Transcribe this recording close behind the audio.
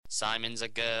Simon's a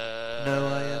girl. No,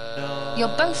 I am not.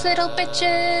 You're both little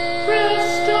bitches.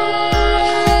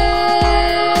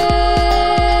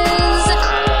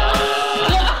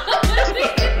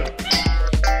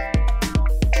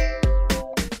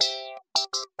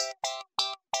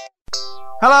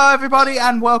 Hello, everybody,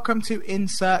 and welcome to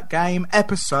Insert Game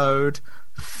episode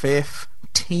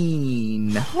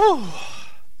 15.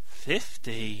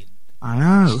 15. I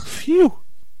know. Phew.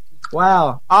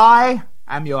 Well, I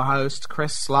am your host,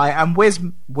 Chris Sly, and whiz me.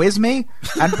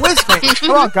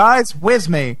 Come on, guys, whiz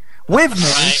me. With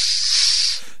me.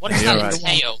 What does that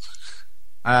entail?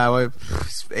 Well,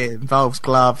 it involves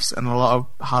gloves and a lot of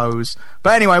hose.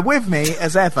 But anyway, with me,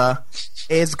 as ever,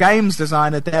 is games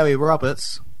designer Derry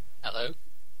Roberts. Hello.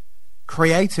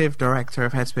 Creative director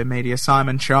of Headspin Media,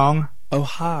 Simon Chong. Oh,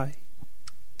 hi.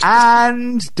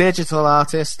 And digital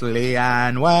artist,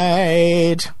 Leanne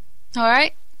Wade.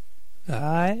 Alright.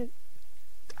 Hi.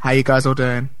 How you guys all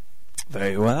doing?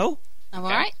 Very well. I'm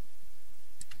alright.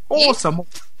 Awesome.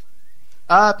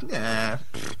 Yeah.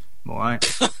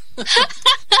 Alright.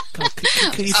 God,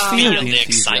 can you feel feel the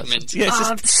excitement? Yeah,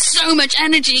 Oh, so much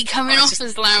energy coming off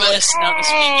his loud.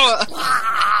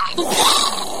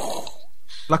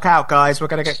 Look out, guys. We're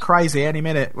going to get crazy any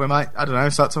minute. We might, I don't know,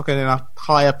 start talking in a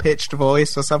higher pitched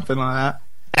voice or something like that.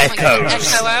 Echo.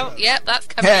 Echo out. Yep, that's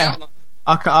coming out.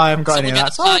 I haven't got any of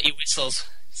that. The party whistles.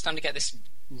 It's time to get this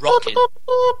rocking.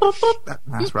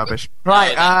 That's rubbish.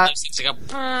 Right, those things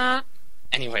go.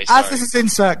 Anyway, as this is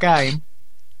Insert Game,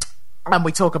 and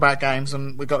we talk about games,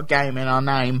 and we got game in our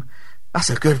name. That's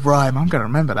a good rhyme. I'm going to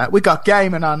remember that. We got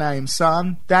game in our name,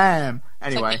 son. Damn.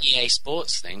 Anyway. It's like the EA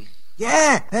Sports thing.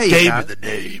 Yeah, there you Game go. in the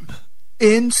name.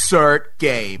 Insert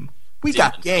game. We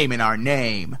got game in our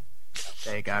name.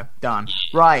 There you go. Done.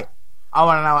 Right. I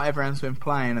want to know what everyone's been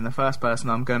playing, and the first person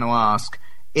I'm going to ask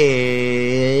is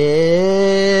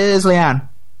Leanne.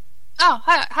 Oh,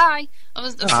 hi. I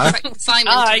was expecting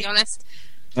Simon, to be honest.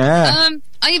 Yeah.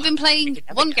 I have been playing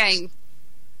one game.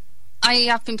 I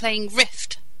have been playing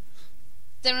Rift.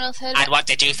 Has anyone else heard of it? And what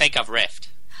did you think of Rift?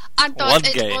 I thought One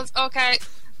it game. was okay.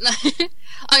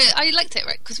 I liked it,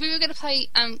 right? Because we were going to play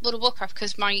World of Warcraft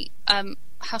because my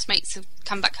housemates have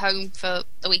come back home for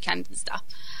the weekend and stuff.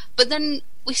 But then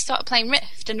we started playing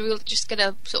Rift, and we were just going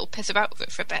to sort of piss about with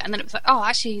it for a bit. And then it was like, oh,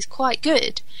 actually, he's quite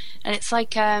good. And it's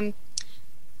like,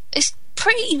 it's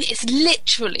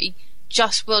literally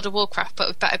just World of Warcraft, but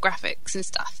with better graphics and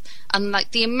stuff. And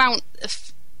like the amount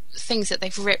of things that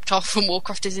they've ripped off from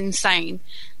Warcraft is insane.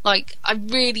 Like, I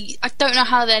don't know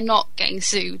how they're not getting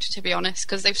sued, to be honest,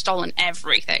 because they've stolen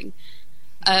everything.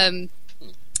 And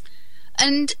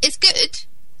it's good.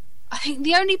 I think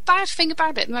the only bad thing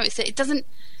about it at the moment is that it doesn't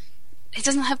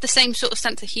have the same sort of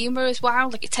sense of humour as WoW.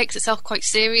 Like, it takes itself quite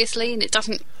seriously, and it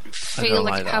doesn't feel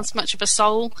like it has much of a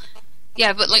soul.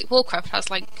 Yeah, but like Warcraft has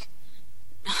like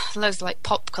loads of like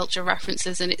pop culture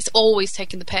references, and it's always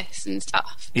taking the piss and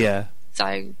stuff. Yeah.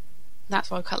 So that's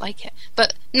why I quite like it.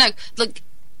 But no, like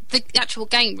the actual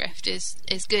game Rift is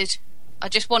good. I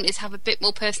just want it to have a bit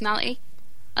more personality,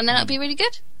 and then it'll be really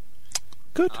good.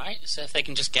 Good. Alright, so if they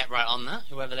can just get right on that,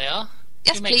 whoever they are.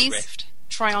 Yes, who makes please. Rift?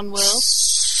 Try on World.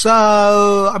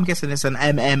 So, I'm guessing it's an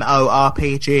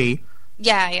MMORPG,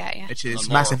 Yeah. which is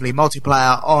More. massively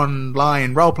multiplayer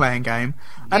online role-playing game.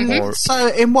 And so,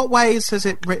 in what ways has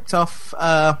it ripped off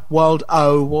World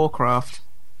O Warcraft?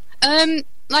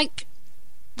 Like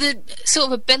the sort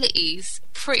of abilities,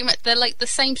 pretty much they're like the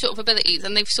same sort of abilities,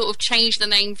 and they've sort of changed the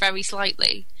name very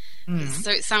slightly,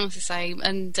 so it sounds the same.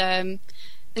 And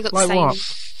they've got Like the same. what?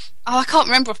 Oh, I can't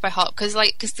remember off by heart because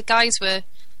the guys were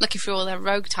looking through all their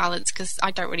rogue talents because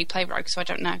I don't really play rogue, so I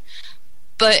don't know.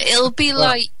 But it'll be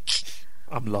like.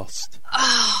 I'm lost.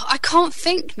 Oh, I can't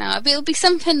think now. But it'll be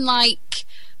something like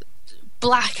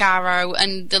Black Arrow,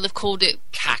 and they'll have called it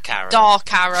Cack Arrow.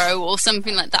 Dark Arrow or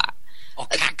something like that. Or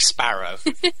Cack Sparrow.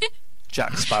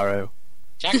 Jack Sparrow.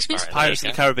 Jack Sparrow. there Pirates you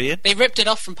of the go. Caribbean. They ripped it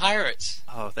off from Pirates.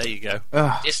 Oh, there you go.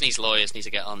 Ugh. Disney's lawyers need to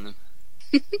get on them.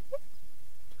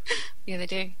 Yeah, they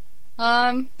do.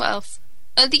 What else?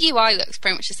 The UI looks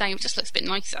pretty much the same. It just looks a bit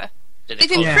nicer. Did they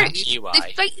They've call it improved.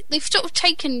 UI? They've sort of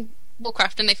taken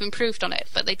Warcraft and they've improved on it,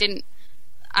 but they didn't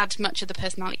add much of the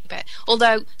personality bit.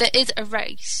 Although there is a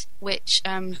race which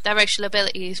their racial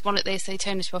ability is one of these, they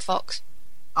turn into a fox.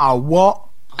 Oh, what?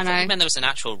 I thought know. you meant there was an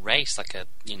actual race, like a,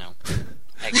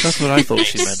 That's what I thought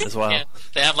she meant as well. Yeah.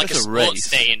 They have like That's a a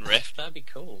sports race. day in Rift. That'd be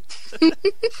cool.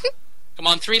 Come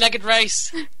on, three-legged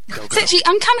race. Go, So go. actually,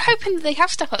 I'm kind of hoping that they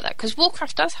have stuff like that because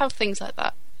Warcraft does have things like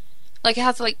that. Like it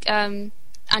has like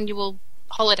annual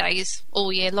holidays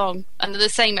all year long, and they're the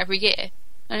same every year,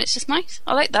 and it's just nice.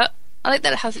 I like that. I like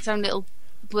that it has its own little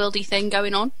worldy thing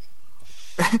going on.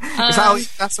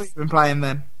 That's what you've been playing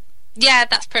then? Yeah,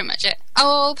 that's pretty much it.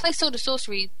 I'll play Sword of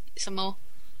Sorcery some more,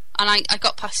 and I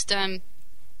got past. I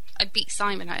beat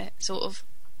Simon at it, sort of.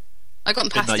 I got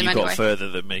past him you anyway. got further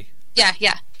than me. Yeah.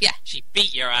 She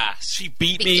beat your ass. She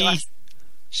beat Beat me. your ass.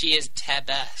 She is the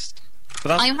best. But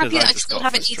that's I'm happy because that I just still got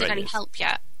haven't needed any frustrated. help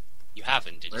yet. You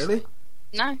haven't, did you? Really?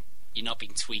 No. You've not been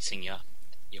tweeting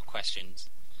your questions.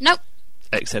 Nope.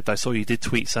 Except I saw you did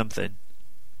tweet something.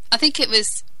 I think it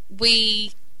was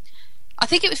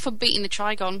for beating the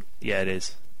Trigon, Yeah, it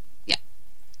is.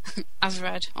 as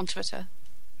read on Twitter.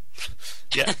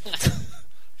 Yeah.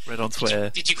 Read on Twitter.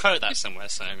 Did you quote that somewhere,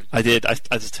 Simon? I did. I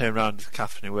just turned around to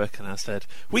Catherine at work and I said,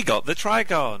 "We got the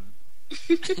Trigon."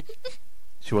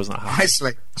 She wasn't happy.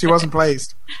 Nicely. She wasn't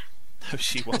pleased. No,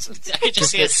 she wasn't. I could just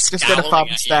see her Just did a scowling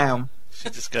thumbs at you. down. She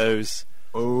just goes,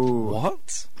 Ooh.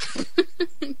 "What?"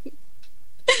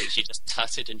 She just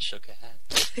tutted and shook her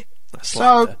head. I slapped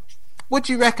So, her. would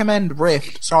you recommend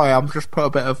Rift? Sorry, I'm just put a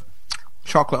bit of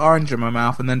chocolate orange in my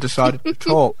mouth and then decided to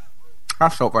talk.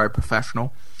 That's not very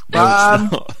professional. No,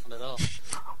 it's not. Not at all.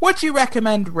 Would you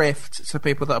recommend Rift to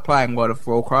people that are playing World of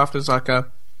Warcraft as like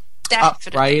a Definitely.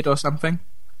 upgrade or something?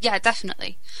 Yeah,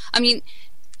 definitely. I mean,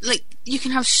 like, you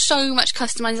can have so much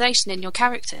customization in your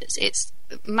characters. It's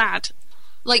mad.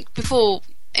 Like, before,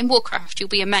 in Warcraft, you'll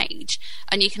be a mage,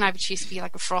 and you can either choose to be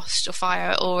like a frost or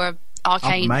fire or a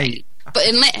arcane mage. mage. But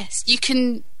in this, you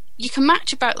can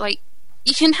match about, like,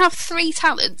 you can have 3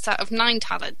 talents out of 9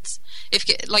 talents. If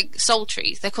you get, like, soul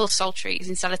trees. They're called soul trees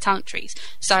instead of talent trees.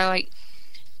 So, like,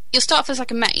 you'll start off as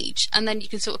like a mage, and then you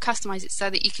can sort of customize it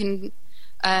so that you can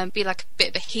be like a bit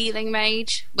of a healing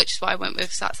mage, which is what I went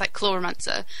with. So that's like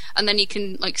Chloromancer, and then you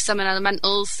can like summon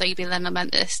elementals, so you'd be an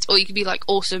elementist, or you could be like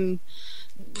awesome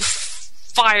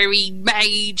fiery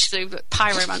mage, so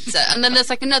Pyromancer. And then there's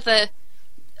like another.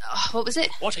 What was it?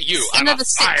 What are you? I'm Another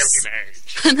a fiery 6.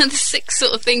 mage. Another 6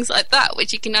 sort of things like that,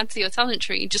 which you can add to your talent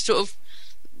tree and just sort of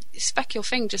spec your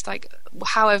thing just like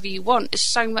however you want. It's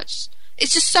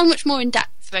just so much more in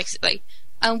depth, basically.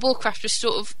 And Warcraft was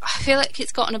sort of, I feel like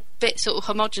it's gotten a bit sort of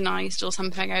homogenised or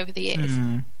something over the years.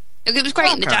 It was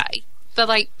great in the Okay. day, but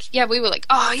like, yeah, we were like,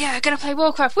 oh yeah, gonna play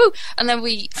Warcraft, woo! And then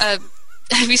we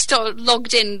we started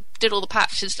logged in, did all the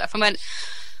patches and stuff, and went,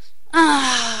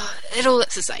 it all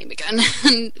looks the same again.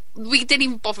 And we didn't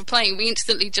even bother playing. We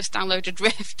instantly just downloaded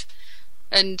Rift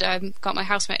and got my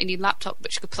housemate a new laptop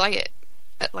which could play it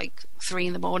at like 3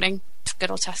 a.m.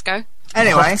 Good old Tesco.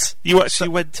 Anyway, What? You actually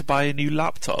went to buy a new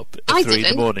laptop at I 3 in the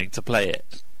didn't. morning to play it.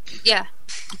 Yeah.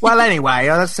 well, anyway,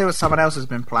 let's see what someone else has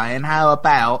been playing. How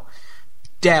about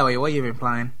Derry? What have you been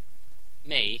playing?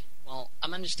 Me? Well, I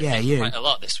managed to Yeah, think you. quite a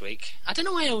lot this week. I don't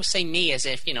know why I always say me as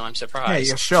if, I'm surprised. Yeah,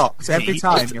 you're shocked every Me?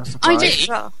 time. You're I surprised. did as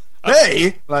well.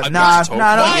 Me? Like, I'm no, not no, told.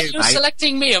 not Why are you, you mate.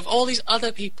 selecting me of all these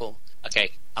other people?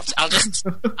 Okay, I'll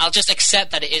just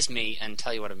accept that it is me and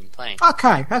tell you what I've been playing.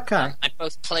 Okay. I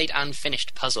both played and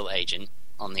finished Puzzle Agent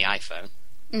on the iPhone.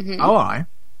 All right.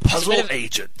 Puzzle bit of-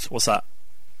 Agent. What's that?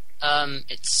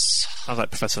 It's Sounds like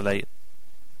Professor Layton.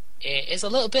 It is a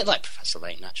little bit like Professor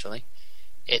Layton, actually.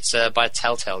 It's by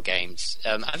Telltale Games.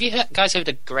 Have you guys heard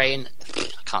of Graham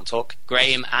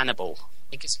Annable? I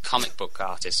think it's a comic book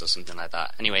artist or something like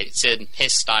that. Anyway, it's in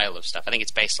his style of stuff. I think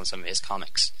it's based on some of his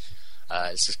comics.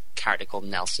 It's a character called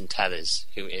Nelson Tethers,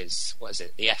 who is,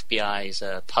 the FBI's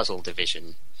puzzle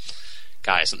division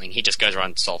guy or something. He just goes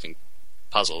around solving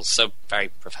puzzles, so very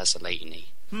Professor Layton-y.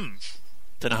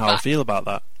 Don't know how I feel about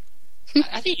that.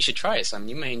 I think you should try it, Sam.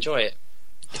 You may enjoy it.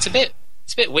 It's a bit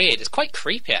weird. It's quite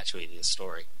creepy, actually, the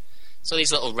story. So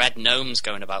these little red gnomes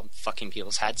going about fucking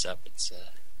people's heads up. It's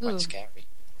quite scary.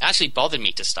 It actually bothered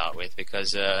me to start with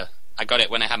because I got it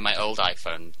when I had my old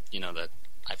iPhone, the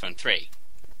iPhone 3.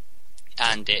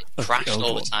 And it crashed old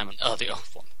all one. the time. The old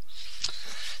one.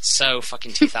 So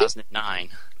fucking 2009.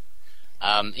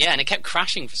 And it kept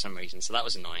crashing for some reason, so that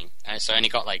was annoying. So I only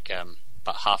got like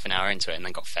about half an hour into it and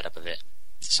then got fed up of it.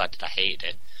 Decided I hated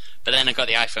it. But then I got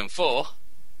the iPhone 4,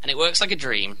 and it works like a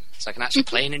dream, so I can actually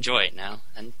play and enjoy it now.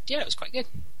 And yeah, it was quite good.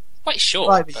 Quite short,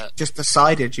 Right, you but just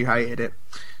decided you hated it.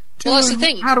 well, that's the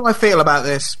thing. How do I feel about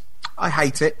this? I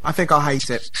hate it. I think I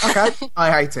hate it. Okay,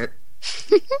 I hate it.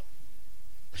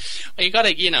 Well, you got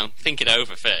to, think it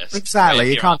over first. Exactly. Weigh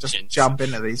You your can't just options. jump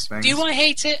into these things. Do I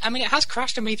hate it? I mean, it has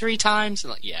crashed on me 3 times.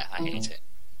 And yeah, I hate it.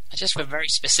 I just for very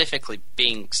specifically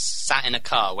being sat in a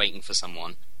car waiting for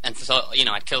someone and thought,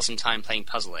 I'd kill some time playing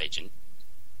Puzzle Agent,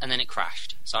 and then it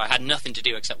crashed. So I had nothing to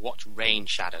do except watch rain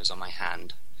shadows on my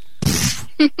hand.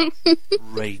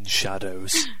 Rain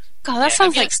shadows. God, that Yeah,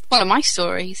 sounds have like one of my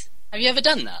stories. Have you ever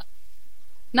done that?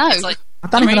 No. It's like I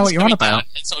don't even know rain's what you're on coming down, about.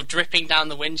 it's sort of dripping down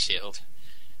the windshield,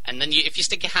 And then if you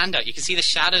stick your hand out, you can see the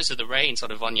shadows of the rain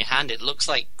sort of on your hand. It looks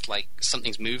like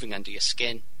something's moving under your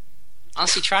skin.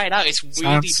 Honestly, try it out. It's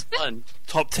really fun.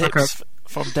 Top tips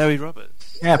from Derry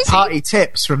Roberts. Yeah, party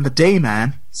tips from the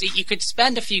D-man. See, you could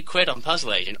spend a few quid on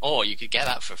Puzzle Agent, or you could get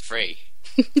that for free.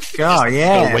 God,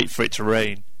 yeah. Or wait for it to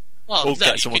rain. Well, Or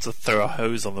get someone to throw a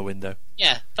hose on the window.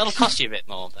 Yeah, that'll cost you a bit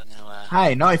more. But no,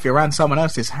 Hey, not if you're around someone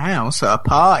else's house at a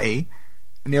party,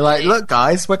 and you're like, look,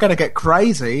 guys, we're going to get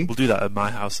crazy. We'll do that at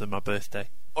my house on my birthday.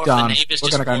 or Done. if the neighbour's We're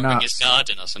just gonna go watering his nuts.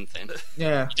 garden or something.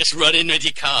 Yeah. You just run in with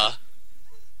your car.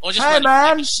 Or just Hey, run in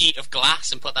man. with a sheet of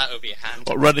glass and put that over your hand.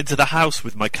 What, run into the house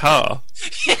with my car?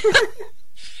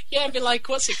 Yeah, it'd be like,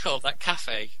 what's it called? That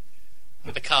cafe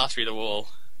with the car through the wall.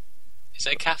 Is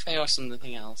it a cafe or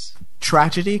something else?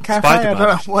 Tragedy Cafe? Spider-Man. I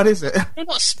don't know. What is it? No,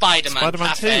 not Spider-Man, Spider-Man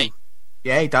Cafe. 2.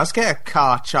 Yeah, he does get a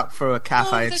car chucked through a cafe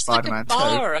Oh, in there's Spider-Man like a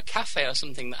 2. bar or a cafe or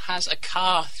something that has a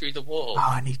car through the wall.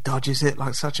 Oh, and he dodges it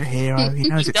like such a hero. He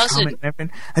knows He it's doesn't. coming and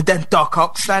everything. And then Doc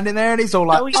Ock's standing there and he's all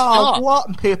like, No, he's oh, not. what?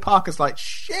 And Peter Parker's like,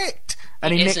 shit.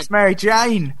 And he He nicks isn't. Mary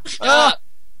Jane. Ah,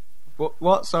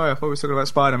 What? Sorry, I thought we were talking about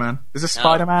Spider-Man. Is this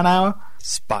Spider-Man hour?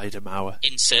 Spider-Mauer.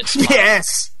 insert spot.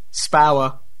 Yes!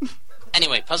 Spower.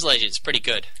 Anyway, Puzzle Agent's pretty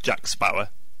good, Jack Sparrow.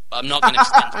 but I'm not going to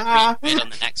spend £3 on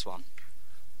the next one.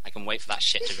 I can wait for that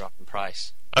shit to drop in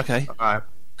price. Okay. Alright.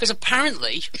 Because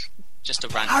apparently, just a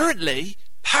random...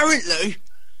 Apparently.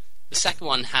 The second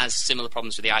one has similar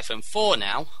problems with the iPhone 4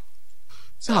 now.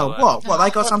 So, Oh, what? What, they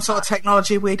got some sort of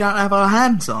technology we don't have our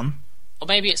hands on? Or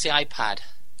maybe it's the iPad.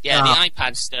 Yeah, Ah. the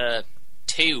iPad's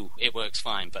 2, it works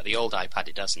fine, but the old iPad,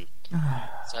 it doesn't.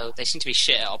 So they seem to be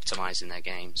shit at optimising their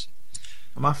games.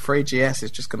 My 3GS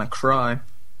is just going to cry.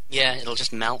 Yeah, it'll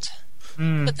just melt.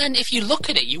 Mm. But then if you look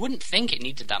at it, you wouldn't think it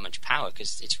needed that much power,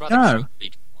 because it's rather No.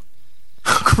 crude.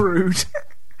 Crude.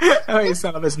 Oh, it's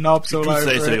some of his knobs all You over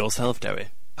say so it. yourself, Derry.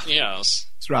 Yes.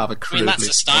 It's rather I crude. mean, that's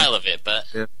the style of it, but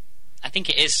Yeah. I think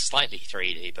it is slightly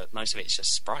 3D, but most of it is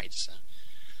just sprites. So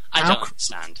I How don't cr-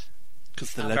 understand.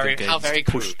 Because the How Lego very- how games very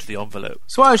pushed crude. the envelope.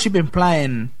 So what else you been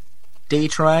playing?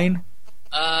 D-Train?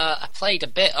 I played a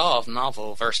bit of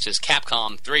Marvel vs.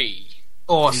 Capcom 3.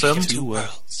 Awesome. Fate of Two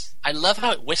Worlds. I love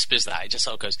how it whispers that. It just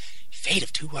sort of goes, Fate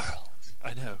of Two Worlds.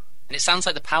 I know. And it sounds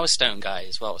like the Power Stone guy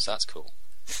as well, so that's cool.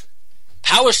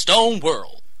 Power Stone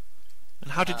World.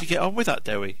 And how did you get on with that,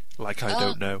 Derry? Like, I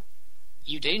don't know.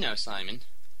 You do know, Simon.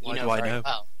 You Why know do I very know?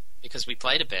 well. Because we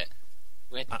played a bit.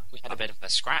 We had a bit of a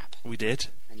scrap. We did.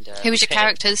 And, Who was your we pitted-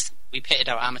 characters? We pitted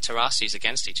our Amaterasu's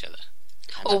against each other.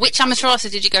 And Or which Amaterasu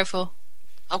did you go for?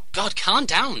 Oh God, calm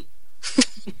down.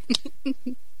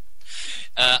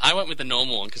 I went with the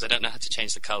normal one because I don't know how to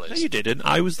change the No, colours. you didn't.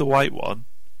 I was the white one.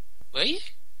 Were you?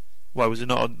 Why was it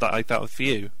not on that like that for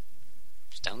you?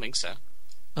 Just don't think so.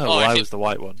 Oh, Oh, well, if I it- was the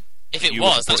white one. If it You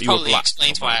was, were- that's you were probably black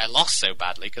explains somewhere. why I lost so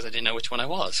badly because I didn't know which one I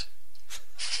was.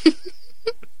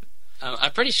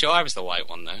 I'm pretty sure I was the white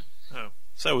one though. Oh,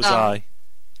 so was Oh. I.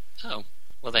 Oh,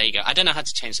 well there you go. I don't know how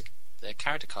to change the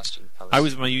character costume colours. I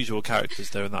was my usual characters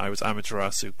though, and that I was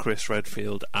Amaterasu, Chris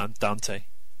Redfield, and Dante.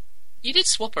 You did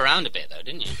swap around a bit though,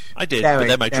 didn't you? I did, Derry, but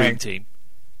they're my Derry. dream team.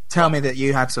 Tell me that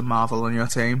you had some Marvel on your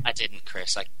team. I didn't,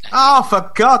 Chris. Oh,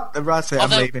 for God! That's it, I'm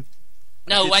Although- leaving.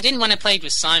 No, I didn't when I played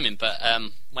with Simon, but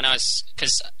when I was...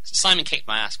 Because Simon kicked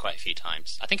my ass quite a few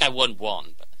times. I think I won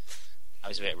one, but I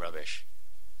was a bit rubbish.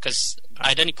 Because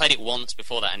I'd only played it once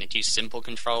before that, and it used simple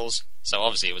controls, so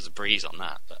obviously it was a breeze on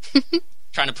that, but...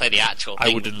 trying to play the actual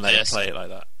thing... I wouldn't let him play it like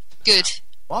that. Good.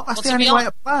 What? That's Well, the to only be way hon-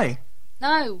 to play.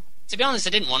 No. To be honest, I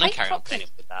didn't want to Play carry on properly. playing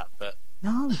it with that, but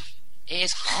No. it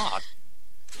is hard.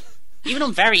 Even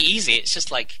on very easy, it's just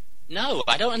like... No,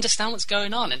 I don't understand what's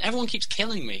going on, and everyone keeps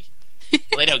killing me.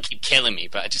 Well, they don't keep killing me,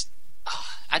 but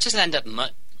I just end up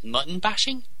mutton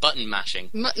bashing? Button mashing.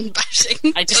 Mutton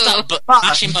bashing. I just Oh, start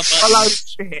bashing my Hello, button.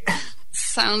 shit.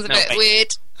 sounds a No, bit wait. weird.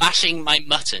 Bashing my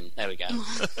mutton. There we go.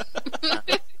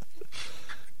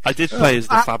 I did play as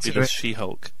the back to fabulous it.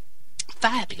 She-Hulk.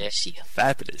 Fabulous.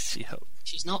 Fabulous She-Hulk.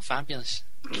 She's not fabulous.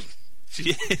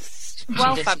 She is.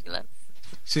 Well, She is. fabulous.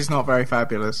 She's not very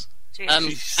fabulous. She I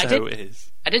so did.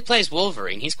 is. I did play as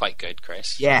Wolverine. He's quite good,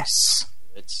 Chris. Yes.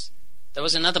 There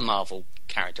was another Marvel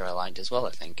character I liked as well.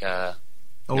 I think. Oh,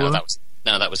 No, well.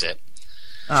 that was it.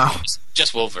 Oh,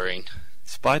 Just Wolverine.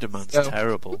 Spider-Man's Oh.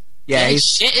 terrible. yeah, he's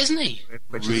he's shit, isn't he?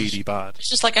 which is- Really bad. It's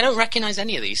just like I don't recognise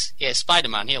any of these. Yeah,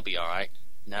 Spider-Man. He'll be all right.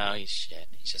 No, he's shit.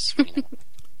 He's just.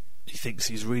 He thinks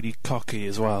he's really cocky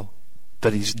as well,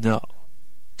 but he's not.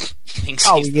 thinks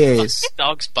Oh, he's he is.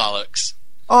 dog's bollocks.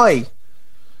 Oi!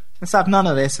 Let's have none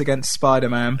of this against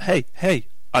Spider-Man. Hey,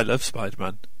 I love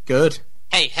Spider-Man. Good.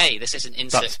 Hey, this is an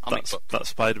insert That's comic book. that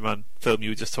Spider-Man film you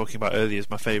were just talking about earlier is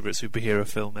my favourite superhero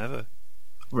film ever.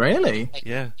 Really?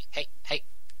 Yeah. Hey.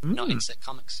 Not insert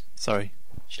comics. Sorry.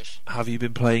 Shush. Have you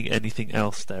been playing anything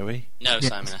else, Derry? No, Yes.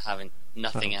 Simon, I haven't.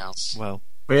 Nothing else. Well,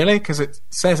 Really? Because it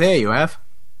says here you have.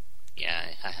 Yeah,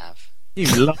 I have.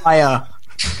 You liar.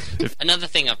 Another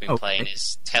thing I've been playing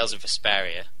is Tales of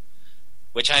Vesperia,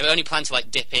 which I only plan to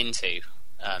dip into,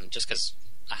 just because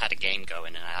I had a game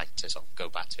going and I like to sort of go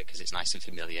back to it because it's nice and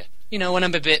familiar. You know, when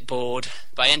I'm a bit bored.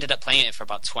 But I ended up playing it for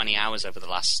about 20 hours over the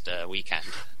last weekend,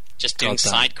 just doing God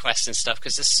damn. side quests and stuff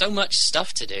because there's so much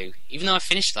stuff to do. Even though I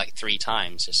finished 3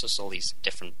 times, it's just all these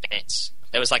different bits.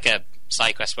 There was a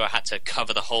side quest where I had to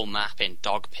cover the whole map in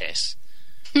dog piss.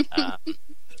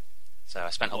 So I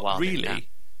spent a while doing that. really?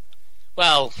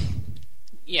 Well,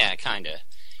 yeah, kind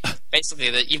of.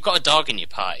 Basically, you've got a dog in your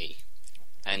party,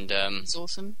 and It's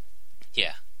awesome.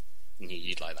 yeah,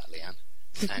 you'd like that, Leanne.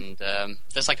 And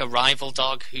there's a rival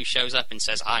dog who shows up and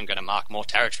says, "I'm going to mark more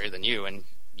territory than you," and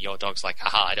your dog's like,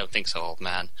 "Haha, I don't think so, old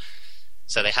man."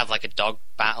 So they have a dog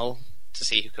battle to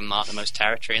see who can mark the most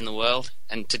territory in the world,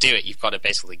 and to do it, you've got to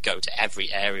basically go to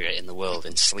every area in the world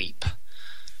and sleep.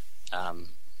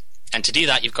 And to do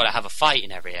that, you've got to have a fight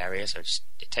in every area, so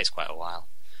it takes quite a while.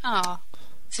 Ah.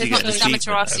 So You it's not get an just achievement,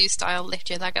 Amaterasu style, lift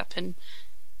your leg up and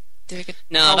do a good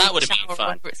No, that cold would have been shower, fun.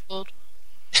 whatever it's called.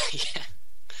 Yeah.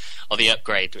 Or the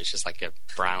upgrade, which is a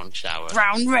brown shower.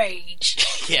 Brown Rage.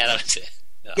 Yeah, that was it.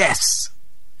 Yeah. Yes.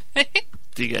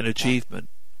 Do you get an achievement?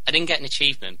 I didn't get an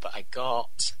achievement, but I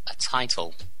got a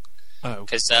title. Oh,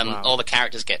 Because wow. all the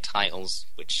characters get titles,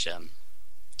 which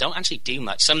don't actually do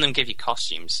much. Some of them give you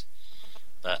costumes.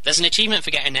 But there's an achievement for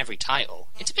getting every title.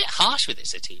 It's a bit harsh with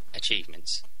its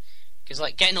achievements. Because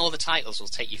getting all the titles will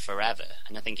take you forever,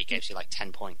 and I think it gives you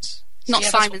 10 points. So, Not yeah,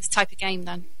 that's Simon's type of game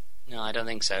then. No, I don't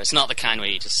think so. It's not the kind where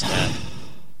you just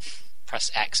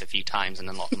press X a few times and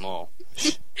unlock them all.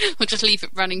 Or just leave it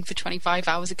running for 25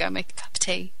 hours and go make a cup of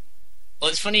tea.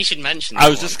 Well, it's funny you should mention I that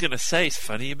was one, just going to say, it's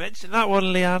funny you mentioned that one,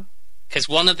 Leanne. because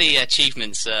one of the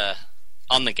achievements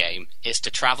on the game is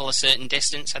to travel a certain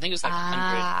distance. I think it was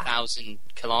 100,000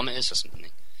 kilometers or something.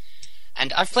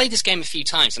 And I've played this game a few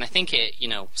times, and I think it,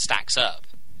 stacks up.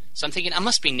 So I'm thinking I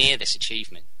must be near this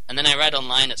achievement. And then I read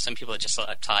online that some people had just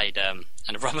tied a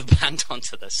rubber band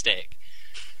onto the stick.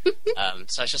 So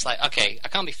I was just like, okay, I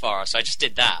can't be far. So I just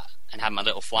did that and had my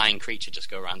little flying creature just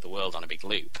go around the world on a big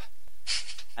loop.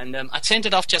 And I turned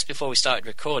it off just before we started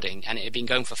recording, and it had been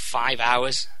going for 5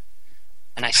 hours,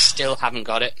 and I still haven't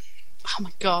got it. Oh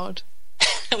my god.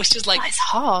 It was just That's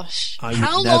harsh. I would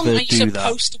how never long are you do that.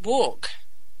 supposed to walk?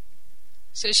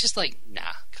 So it's just nah,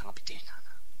 can't be doing that.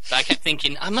 But I kept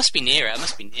thinking, I must be near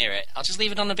it. I'll just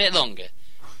leave it on a bit longer.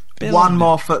 One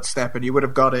more footstep and you would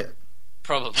have got it.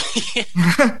 Probably.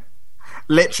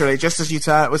 Literally, just as you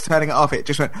was turning it off, it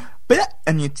just went bleh,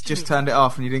 and you just turned it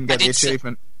off and you didn't get I the did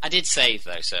achievement. I did save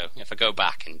though, so if I go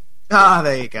back and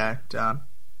There you go, done.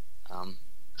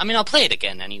 I mean, I'll play it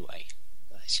again anyway.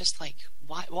 But it's just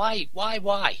why? Why?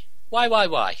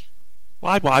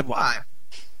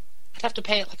 I'd have to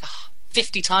pay it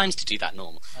 50 times to do that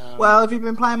normal. Well, have you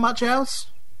been playing much else?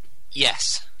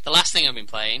 Yes. The last thing I've been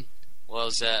playing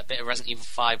was a bit of Resident Evil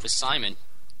 5 with Simon.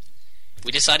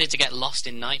 We decided to get lost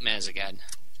in nightmares again.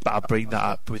 But I'll bring that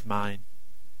up with mine.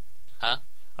 Huh?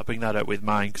 I'll bring that up with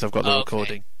mine because I've got the Okay.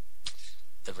 recording.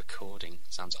 The recording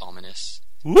sounds ominous.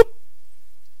 Whoop!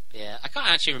 Yeah, I can't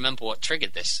actually remember what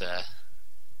triggered this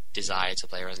desire to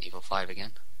play Resident Evil 5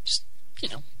 again. Just,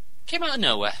 came out of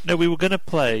nowhere. No, we were going to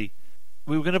play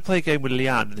a game with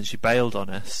Leanne and then she bailed on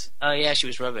us. Oh yeah, she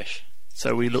was rubbish.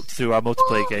 So we looked through our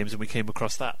multiplayer games and we came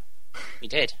across that. We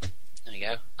did. There you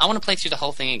go. I want to play through the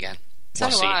whole thing again. So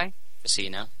do I. Just so you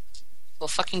know. Well,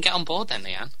 fucking get on board then,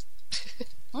 Leanne.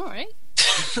 Alright.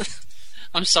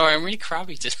 I'm sorry, I'm really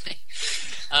crabby today.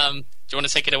 Do you want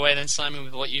to take it away then, Simon,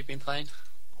 with what you've been playing?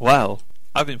 Well,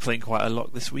 I've been playing quite a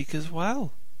lot this week as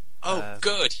well. Oh,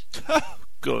 good.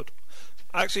 Good.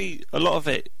 Actually, a lot of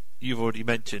it you've already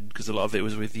mentioned because a lot of it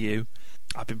was with you.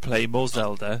 I've been playing more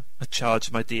Zelda. I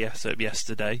charged my DS up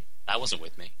yesterday. That wasn't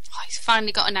with me. Oh, he's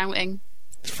finally got an outing.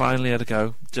 Finally had a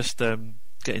go. Just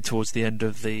getting towards the end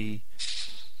of the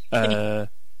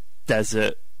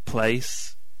desert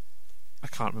place. I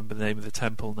can't remember the name of the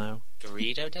temple now.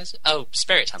 Gerudo Desert? Oh,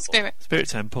 Spirit Temple. Spirit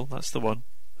Temple, that's the one.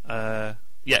 Yeah,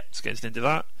 it's getting to the end of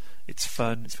that. It's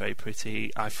fun, it's very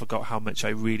pretty. I forgot how much I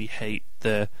really hate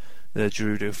the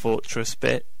Gerudo Fortress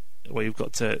bit, where you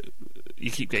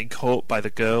keep getting caught by the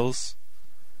girls.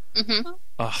 Mm-hmm.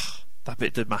 Ugh, that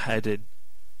bit did my head in.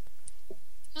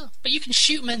 Oh, but you can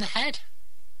shoot them in the head.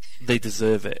 They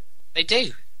deserve it. They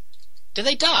do. Do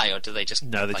they die, or do they just...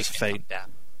 No, they just get faint. knocked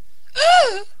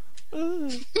down?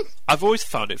 I've always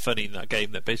found it funny in that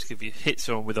game that basically if you hit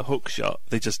someone with a hook shot,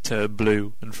 they just turn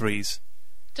blue and freeze.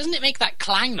 Doesn't it make that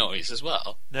clang noise as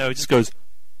well? No, it just goes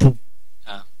boom.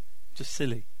 Oh. Just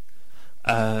silly.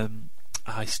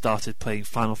 I started playing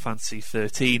Final Fantasy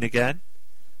 13 again.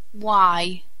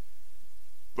 Why?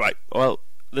 Right, well,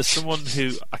 there's someone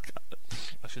who...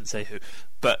 I shouldn't say who,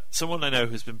 but someone I know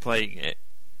who's been playing it,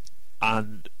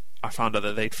 and I found out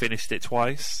that they'd finished it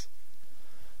twice.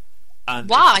 And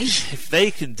Why? If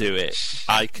they can do it,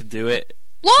 I can do it.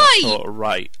 Why? So I thought,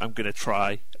 right, I'm going to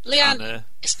try. Leanne, And,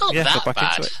 it's not yeah, that got back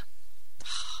bad. into it.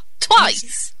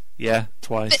 Twice? Yeah,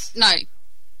 twice. No.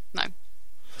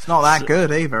 It's not that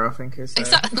good either, I think. It's,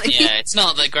 Exactly. Yeah, it's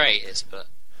not the greatest, but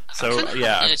So, I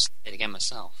yeah, I just did it again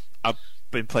myself. I've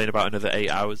been playing about another 8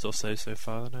 hours or so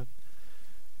far, and I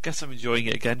guess I'm enjoying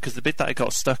it again, because the bit that I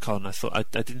got stuck on, I thought I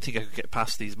didn't think I could get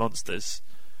past these monsters,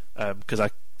 because I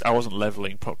wasn't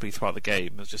leveling properly throughout the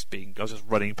game. I was just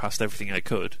running past everything I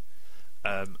could,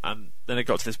 and then I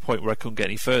got to this point where I couldn't get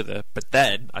any further. But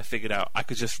then I figured out I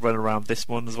could just run around this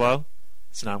one as well.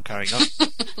 So now I'm carrying on.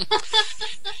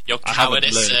 Your I haven't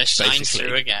cowardice learned, shines basically.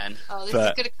 through again. Oh, this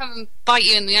But- is going to come and bite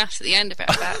you in the ass at the end of it,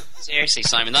 I bet. Seriously,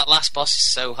 Simon, that last boss is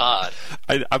so hard.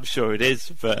 I'm sure it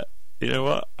is, but you know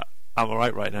what? I'm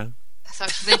alright right now. So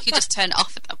then you just turn it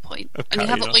off at that point. And you Okay,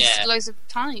 haven't yeah. wasted Yeah. loads of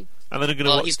time. And then I'm going to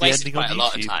Well, watch he's the wasted ending on quite a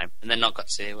lot of YouTube. time, and then not got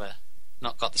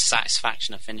the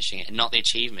satisfaction of finishing it, and not the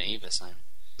achievement either, Simon.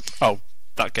 Oh,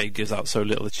 that game gives out so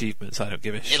little achievements, I don't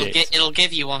give a shit. It'll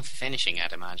give you one for finishing,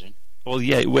 I'd imagine. Well,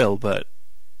 yeah, it will, but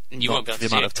And you not won't be for able the to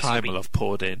do amount it of 'cause time I'll have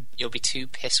poured in. you'll be too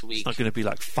piss weak, It's not going to be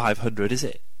like 500, is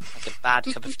it? like a bad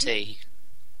cup of tea,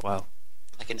 Well,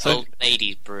 like an So- old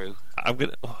lady's brew. I'm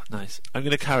gonna. Oh, nice. I'm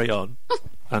gonna carry on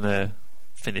and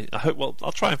finish. I hope. Well,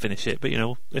 I'll try and finish it, but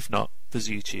if not, there's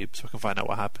YouTube, so I can find out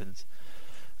what happens.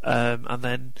 And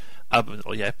then,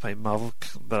 playing Marvel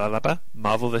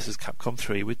vs. Capcom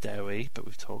 3 with Dewi, but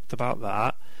we've talked about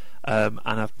that. And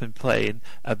I've been playing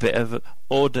a bit of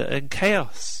Order and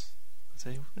Chaos. Has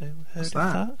anyone heard of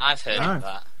that? I've heard No. of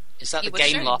that. Is that You the were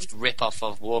Gameloft showing. rip-off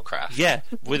of Warcraft? Yeah,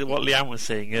 with what Leanne was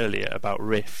saying earlier about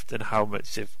Rift and how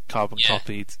much they've carbon Yeah.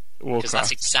 copied Because that's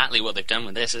Warcraft. exactly what they've done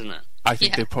with this, isn't it? I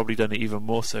think Yeah. they've probably done it even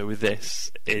more so with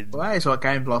this. Well, that is what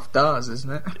Gameloft does,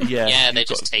 isn't it? Yeah, Yeah, they you've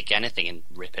got just take anything and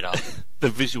rip it off. the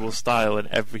visual style and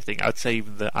everything. I'd say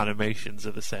even the animations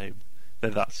are the same. They're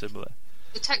that similar.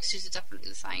 The textures are definitely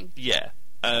the same. Yeah.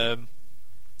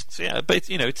 So yeah, but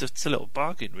it's a little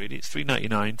bargain really. It's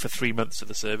 $3.99 for 3 months of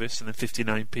the service, and then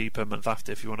 59p per month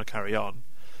after if you want to carry on.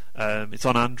 It's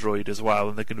on Android as well,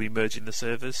 and they're going to be merging the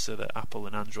servers so that Apple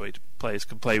and Android players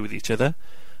can play with each other.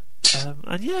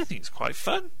 And yeah, I think it's quite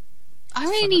fun. I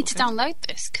really need to download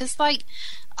this because, I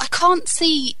can't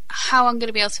see how I'm going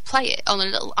to be able to play it on a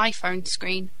little iPhone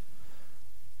screen.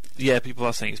 Yeah, people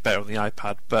are saying it's better on the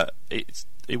iPad, but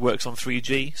it works on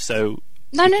 3G, so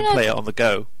No, you no, can no. play it on the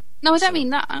go. No, I don't So- mean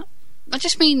that. I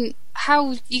just mean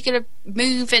how you're going to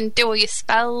move and do all your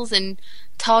spells and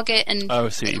target and Oh, I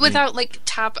see what you without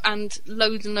tab and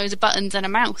loads of buttons and a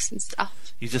mouse and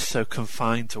stuff. You're just so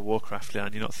confined to Warcraft,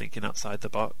 Leanne, you're not thinking outside the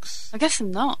box. I guess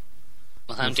I'm not.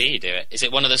 Well, how do you do it? Is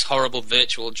it one of those horrible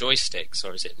virtual joysticks,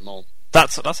 or is it more...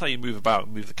 That's how you move about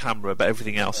and move the camera, but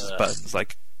everything else is Ugh. buttons.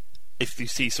 Like, if you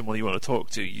see someone you want to talk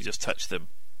to, you just touch them.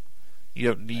 You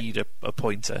don't need a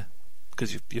pointer,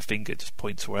 because your finger just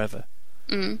points wherever.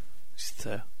 Mm. Just,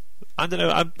 I don't know,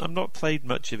 I'm not played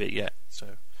much of it yet, so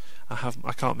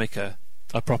I can't make a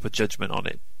proper judgment on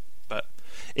it, but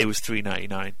it was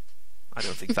 $3.99. I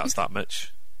don't think that's that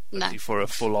much. No. For a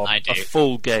I do.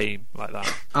 full game like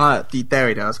that. The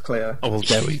Derry does, clear. Oh well,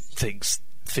 Derry thinks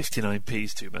 59p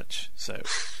is too much. So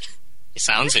It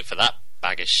sounds it for that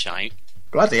bag of shite.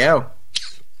 Bloody hell.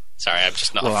 Sorry, I'm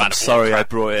just not a well, fan I'm of sorry I Warcraft.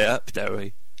 brought it up,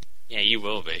 Derry. Yeah, you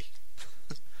will be.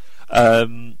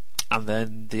 And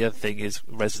then the other thing is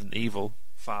Resident Evil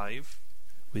 5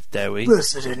 with Derry.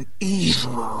 Resident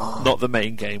Evil. Not the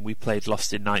main game. We played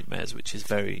Lost in Nightmares, which is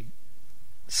very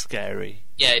scary.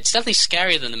 Yeah, it's definitely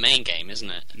scarier than the main game, isn't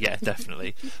it? Yeah,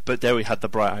 definitely. But Derry had the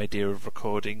bright idea of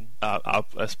recording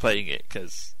us playing it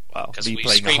because, well, Because me we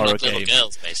playing a scream horror like little game.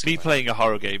 girls, basically. Me playing a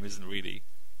horror game isn't really.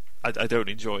 I don't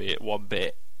enjoy it one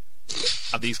bit.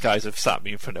 And these guys have sat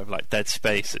me in front of like Dead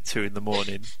Space at 2 in the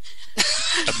morning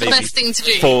and maybe Best thing to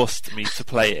do. forced me to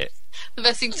play it. The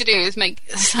best thing to do is make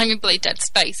Simon play Dead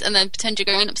Space and then pretend you're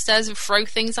going upstairs and throw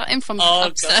things at him from Oh, God,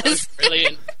 upstairs. that's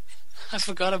brilliant. I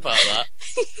forgot about that.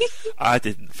 I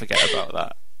didn't forget about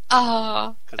that.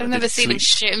 Oh, 'Cause I I've never did seen him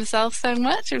sleep. shoot himself so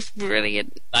much. It was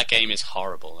brilliant. That game is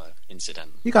horrible, though,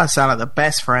 incidentally. You guys sound like the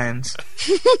best friends.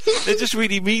 They're just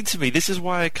really mean to me. This is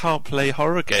why I can't play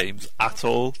horror games at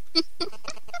all.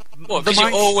 Well, The because you're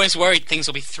mic- always worried things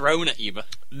will be thrown at you, but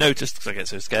No, just because I get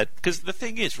so scared. Because the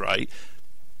thing is, right,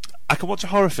 I can watch a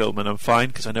horror film and I'm fine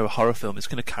because I know a horror film is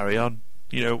going to carry on.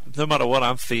 You know, no matter what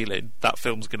I'm feeling, that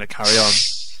film's going to carry on.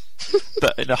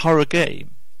 But in a horror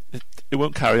game, it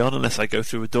won't carry on unless I go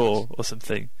through a door or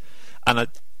something. And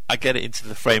I get it into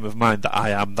the frame of mind that I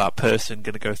am that person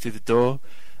going to go through the door,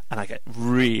 and I get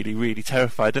really, really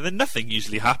terrified. And then nothing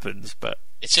usually happens, but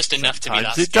it's just enough to be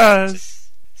that sometimes it scared. does.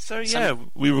 So yeah,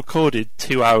 we recorded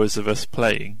 2 hours of us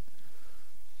playing,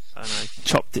 and I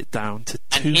chopped it down to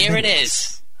 2 And here it minutes.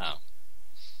 is. Oh,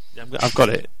 I've got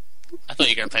it. I thought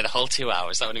you were going to play the whole 2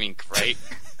 hours. That would have been great.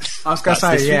 I was going to That's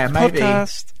say, this yeah, week's maybe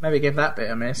podcast. give that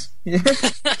bit a miss.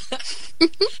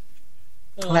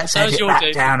 Let's How's edit your that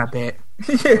day? down a bit.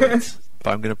 But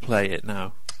I'm going to play it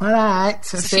now. Alright,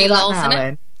 let's There's a see few that lulls now in it.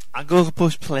 then. I'm going to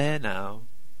push play now.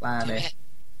 Blimey.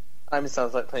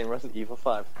 Sounds like playing Resident Evil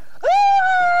 5.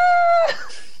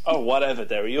 Oh, whatever,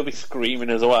 Derry. You'll be screaming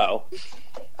as well,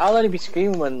 I'll only be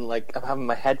screaming when I'm having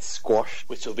my head squashed.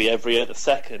 which will be every other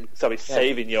second, because I'll be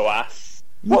saving your ass.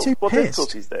 You too What pissed.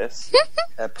 difficulty is this?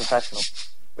 Professional.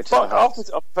 Which is Fuck hard. off,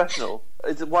 it's professional.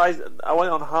 I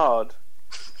went on hard.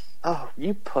 Oh,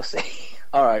 you pussy.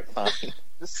 Alright, fine.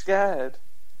 Just scared.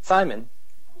 Simon,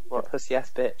 What? pussy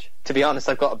ass bitch. To be honest,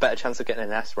 I've got a better chance of getting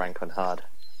an S rank on hard.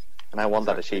 And I want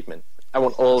that achievement. I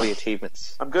want all the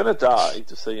achievements. I'm gonna die,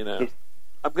 just so you know.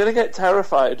 I'm gonna get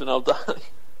terrified and I'll die.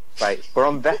 Right, we're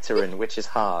on veteran, which is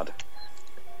hard.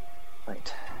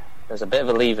 Right, there's a bit of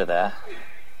a lever there.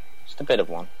 Just a bit of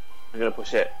one. I'm gonna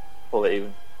push it. Pull it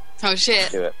even. Oh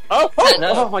shit. Do it. Oh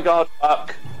No. my god,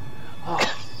 fuck.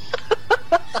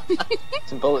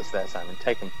 Some bullets there, Simon.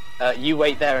 Take them. You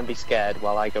wait there and be scared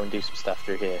while I go and do some stuff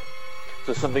through here.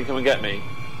 So something come and get me.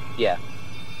 Yeah.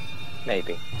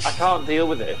 Maybe. I can't deal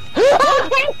with it.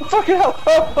 Fucking hell!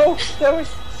 Oh, there is.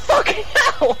 Fucking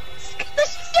hell! Get the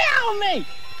shit out of me!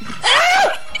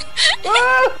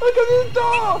 Look at the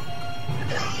door!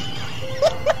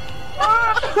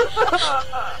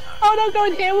 Oh no, go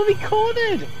in here, we'll be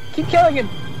cornered! Keep killing him!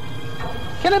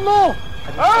 Kill him more!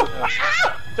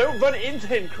 Don't run into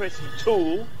him, Chris, you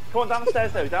tool. Come on, down the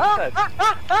stairs, though. Down the stairs.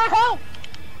 Help!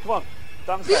 Come on,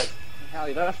 down the stairs. Hell,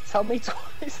 you don't have to tell me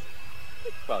twice.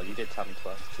 Well, you did tell me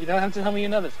twice. You don't have to tell me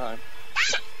another time.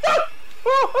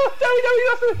 Oh, Derry, you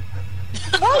have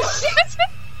to. Oh shit!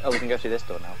 Oh, we can go through this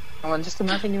door now. Come on, just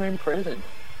imagine you're in prison.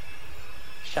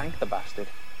 Shank the bastard.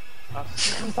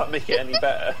 Does that make it any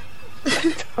better?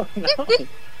 Oh no! What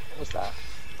was that?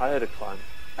 I heard a climb.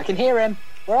 I can hear him.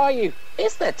 Where are you?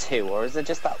 Is there two, or is there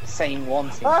just that same one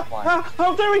seems to climb?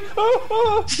 Oh, Derry!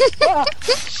 Oh. Ah,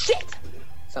 shit!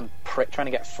 Some prick trying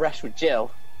to get fresh with Jill.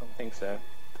 I don't think so.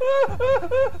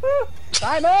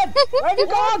 Simon! Where have you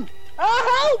gone?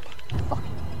 Help!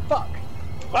 Fuck.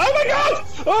 Oh my god!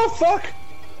 Oh fuck!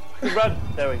 Run,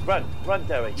 Derry, run,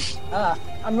 Derry.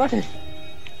 I'm running. Do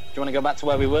you want to go back to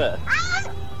where we were?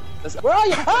 Where are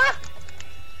you? Ah!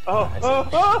 Oh.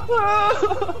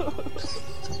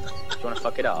 Do you want to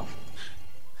fuck it off?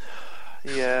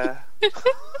 Yeah.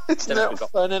 It's Then not we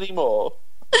got- fun anymore.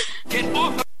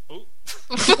 Whoa,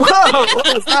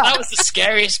 what was That that? was the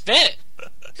scariest bit.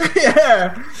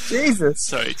 Yeah, Jesus.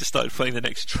 Sorry, just started playing the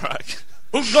next track.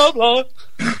 Blah, blah.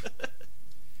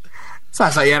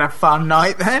 Sounds like you had a fun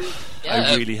night then. Yeah,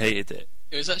 I really hated it.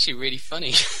 it was actually really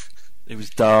funny. It was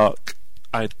dark.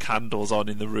 I had candles on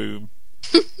in the room.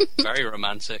 Very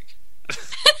romantic. I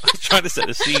was trying to set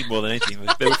the scene more than anything.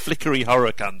 They were flickery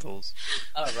horror candles.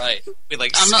 Oh, right. With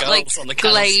like I'm skulls not like on the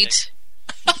Glade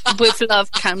candlestick. with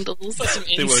love candles. Put some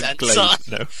They weren't incense glazed,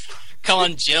 on. no. Come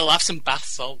on, Jill, have some bath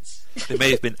salts. They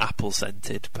may have been apple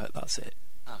scented, but that's it.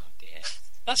 Oh, dear.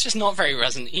 That's just not very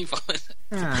Resident Evil, is it?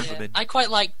 Ah. Yeah. I quite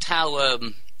liked how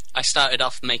I started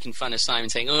off making fun of Simon,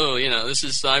 saying, "Oh, you know, this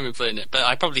is Simon playing it," but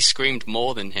I probably screamed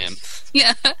more than him.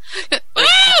 Yeah.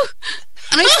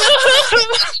 And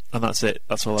I And that's it.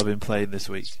 That's all I've been playing this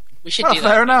week. We should Oh, do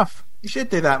fair that. enough. You should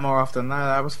do that more often.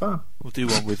 That was fun. We'll do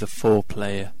one with a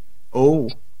 4-player. Oh,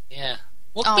 Yeah.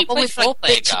 What Oh, can we but play with for like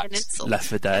player bitching and guys? insults. Left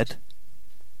 4 Dead.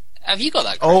 Have you got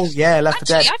that? Chris? oh yeah, Left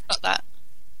 4 Actually, Dead. I've got that.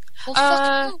 Well,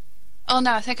 fuck you. Oh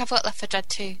no, I think I've got Left 4 Dead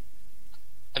 2.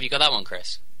 Have you got that one,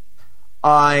 Chris?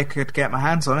 I could get my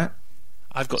hands on it.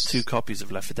 I've got 2 copies of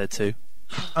Left 4 Dead 2.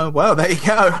 Oh well, there you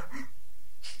go.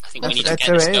 I think we Left need 4 to Dead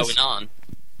get this 2 it is. going on.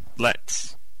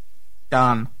 Let's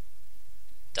Done.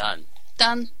 Done.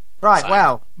 Done. Right. Fine.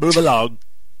 Well, move along.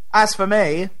 as for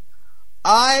me,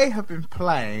 I have been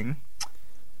playing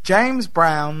James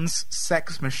Brown's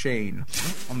Sex Machine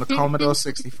on the Commodore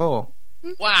 64.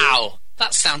 Wow,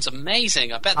 that sounds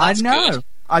amazing. I bet I that's know. good.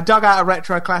 I dug out a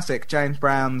retro classic, James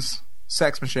Brown's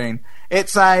Sex Machine.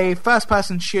 It's a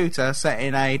first-person shooter set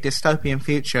in a dystopian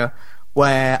future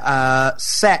where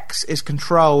sex is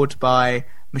controlled by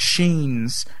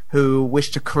machines who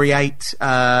wish to create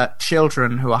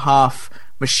children who are half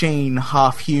machine,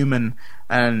 half human,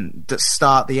 and that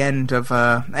start the end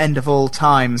of all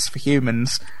times for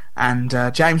humans. And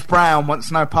James Brown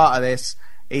wants no part of this.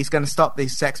 He's going to stop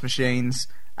these sex machines,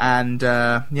 and you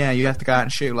have to go out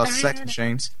and shoot lots of sex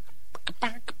machines.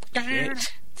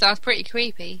 Sounds pretty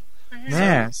creepy.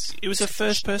 Yes. It was a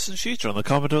first-person shooter on the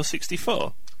Commodore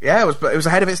 64. Yeah, it was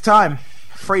ahead of its time.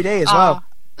 3D as well.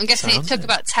 I'm guessing Sounds it took it.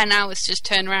 about 10 hours to just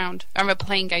turn around. I remember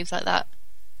playing games like that.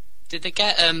 Did they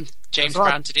get James That's right.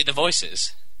 Brown to do the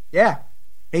voices? Yeah.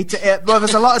 Well,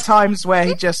 there's a lot of times where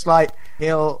he just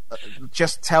he'll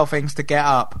just tell things to get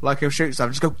up, like he'll shoot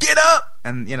something, just go get up,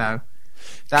 and that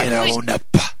Get on up.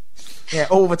 yeah,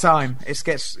 all the time. It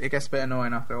gets a bit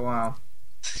annoying after a while.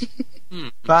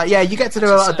 But yeah, you get to do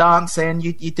a lot of dancing.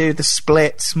 You do the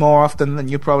splits more often than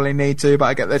you probably need to, but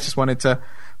I get they just wanted to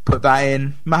put that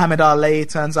in. Muhammad Ali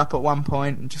turns up at one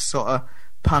point and just sort of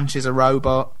punches a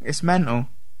robot. It's mental.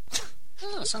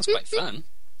 Oh, that sounds quite fun.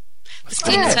 Does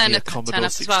Still Tina get me Turner a turn Commodore up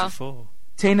as well? 64.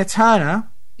 Tina Turner.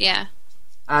 Yeah.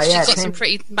 Yeah, She's got some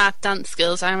pretty mad dance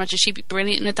skills. I imagine she'd be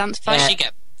brilliant in a dance fight.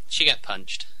 She get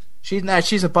punched.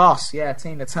 She's a boss. Yeah,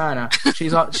 Tina Turner.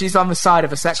 She's on the side of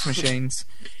the sex machines.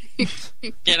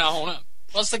 Get on up.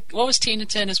 What was Tina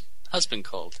Turner's husband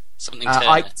called? Something Turner.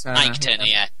 Ike Turner. Ike Turner,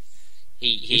 yeah.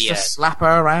 He He used to slap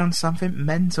her around something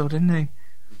mental, didn't he?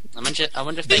 I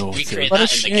wonder if they Naughty. recreate What a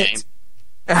that in the shit.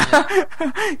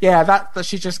 game. Yeah, that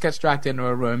she just gets dragged into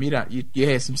a room. You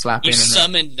hear some slapping. You and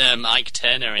summoned Ike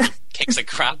Turner and he kicks the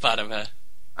crap out of her.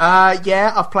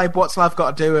 yeah, I've played What's Love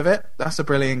Got to Do with It. That's a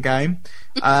brilliant game.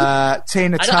 Tina I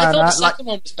Turner. thought the second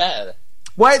one was better.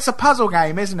 Well, it's a puzzle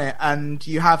game, isn't it? And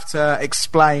you have to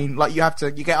explain.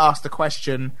 You get asked a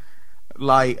question,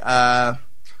 like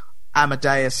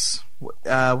Amadeus.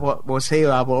 What was he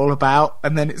all about?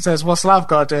 And then it says, "What's love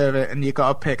got to do with it?" And you got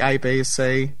to pick A, B,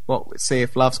 C. See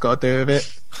if love's got to do with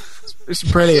it. It's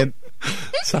brilliant.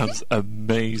 Sounds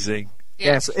amazing.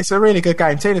 Yes, it's a really good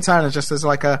game. Tina Turner just has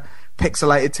like a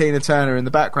pixelated Tina Turner in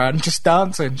the background, just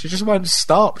dancing. She just won't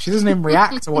stop. She doesn't even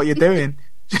react to what you're doing.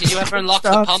 Did you ever unlock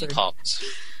the Dancing. pom-poms?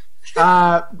 You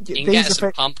You can get her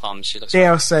some pom-poms. She looks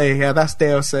DLC. Yeah, that's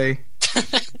DLC.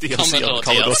 DLC on the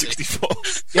Commodore 64.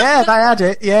 Yeah, they had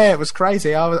it. Yeah, it was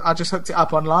crazy. I just hooked it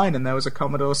up online, and there was a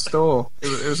Commodore store.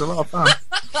 It was a lot of fun.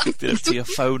 Did it to your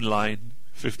phone line.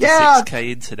 56k Yeah.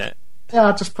 internet. Yeah,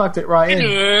 I just plugged it right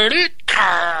in.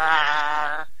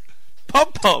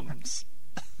 Pom-poms!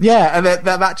 Yeah, and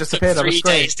that just Took appeared on the 3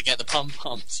 screen. days to get the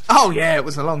pom-poms. Oh yeah, it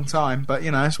was a long time, but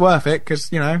it's worth it because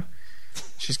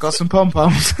she's got some pom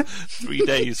poms. 3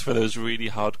 days for those really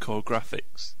hardcore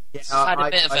graphics. Had a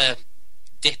bit of a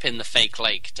dip in the fake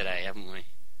lake today, haven't we?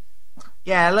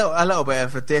 Yeah, a little bit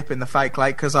of a dip in the fake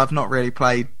lake because I've not really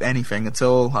played anything at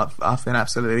all. I've been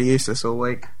absolutely useless all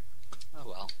week. Oh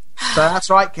well. So that's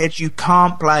right, kids. You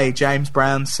can't play James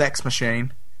Brown's Sex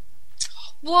Machine.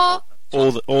 What?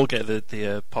 All get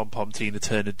the Pom-Pom Tina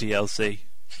Turner DLC.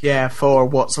 Yeah, for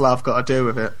What's Love Got to Do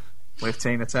with It with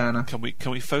Tina Turner. Can we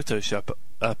Photoshop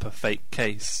up a fake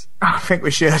case? I think we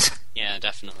should. Yeah,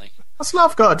 definitely. What's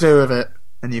love got to do with it?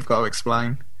 And you've got to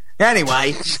explain.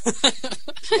 Anyway,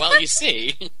 Well, you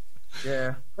see.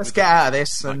 yeah, let's get out of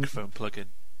this, and Microphone plug-in.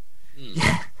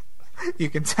 you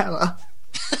can tell her.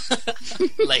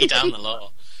 Lay down the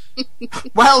law.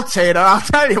 Well, Tina, I'll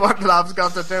tell you what love's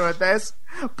got to do with this.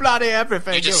 Bloody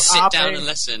everything. You just sit harpy. down and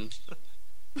listen.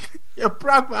 You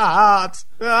broke my heart.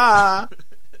 Ah.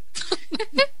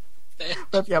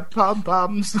 With your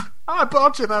pom-poms. I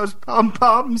bought you those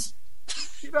pom-poms.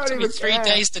 You don't Took me even 3 care.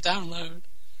 days to download.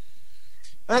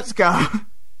 Let's go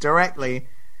directly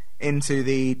into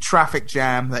the traffic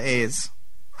jam that is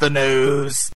the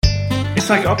news. It's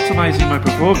like optimizing my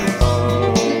performance.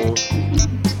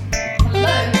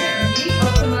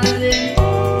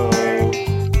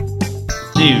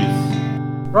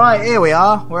 News. Right, here we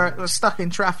are. We're stuck in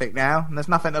traffic now, and there's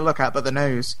nothing to look at but the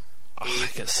news. Oh, I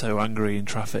get so angry in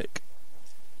traffic.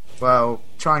 Well,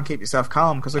 try and keep yourself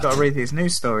calm, because we've got to read these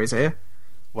news stories here.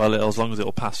 Well, as long as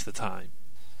it'll pass the time.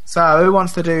 So, who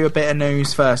wants to do a bit of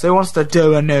news first? Who wants to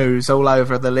do a news all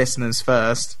over the listeners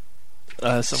first?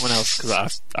 Someone else,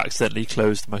 because I accidentally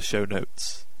closed my show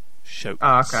notes.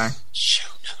 Oh, okay. Show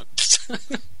notes.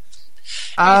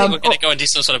 I think we're going Oh, to go and do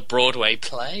some sort of Broadway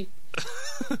play.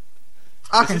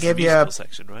 I This can is the give you musical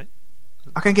section, right?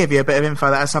 a bit of info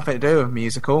that has something to do with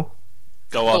musical.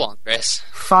 Go Go on. on, Chris.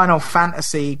 Final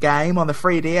Fantasy game on the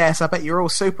 3DS. I bet you're all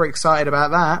super excited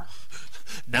about that.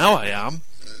 Now I am.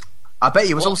 I bet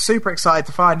you was What? all super excited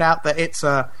to find out that it's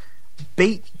a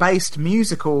beat-based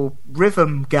musical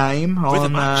rhythm game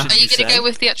Rhythm on. action. Are you You going to say? go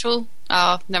with the actual?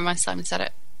 Oh, never mind. Simon said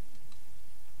it.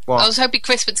 What? I was hoping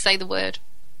Chris would say the word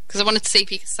because I wanted to see if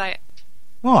he could say it.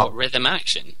 What? Rhythm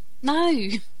action. No.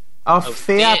 Oh,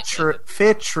 theatre.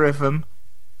 theatrhythm.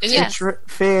 Is Yeah. it?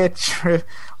 Theatre.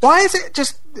 Why is it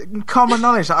just common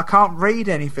knowledge that I can't read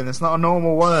anything? That's not a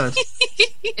normal word.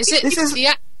 Is it? This is-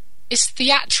 It's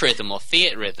theatrhythm or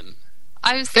theatre rhythm.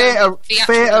 I was Theatre. going with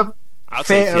theatrical. I'll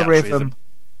say Theatre rhythm.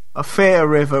 A theatre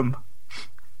rhythm.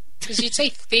 Because you'd say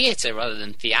theatre rather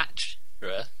than theatre.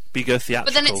 Bigger theatrical.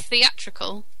 But then it's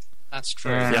theatrical. That's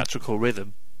true. Yeah. theatrical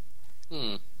rhythm.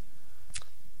 Hmm.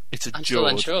 It's a I'm still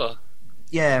George. unsure.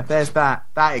 Yeah, there's that.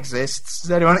 That exists.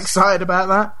 Is anyone excited about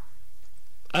that?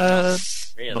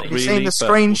 Really? Not Have you really, seen the but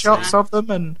we'll screenshots see. of them?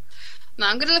 And No,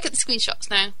 I'm going to look at the screenshots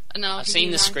now. And then I'll I've give seen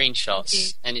you the my-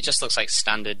 screenshots, and it just looks like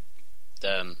standard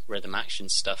rhythm action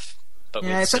stuff, but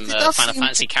Yeah, with so some it does Final seem-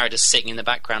 Fantasy characters sitting in the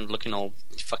background looking all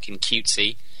fucking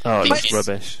cutesy. Oh, But it's it's-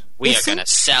 rubbish. We It are going to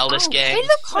seems- sell this Oh, game. they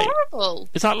look Wait. horrible.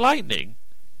 Is that lightning?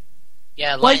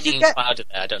 Yeah, Well, you Lightning and get- Cloud are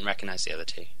there. I don't recognise the other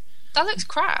two. That looks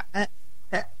crap.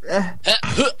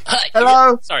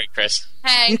 Hello? Sorry, Chris.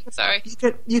 Hey, sorry.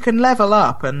 you can level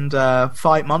up and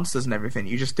fight monsters and everything.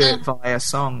 You just do it via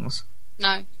songs.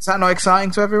 No. Is that not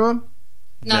exciting to everyone?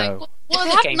 No. No. Well, If they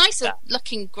the have game's nicer that-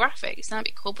 looking graphics. That'd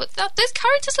be cool. But those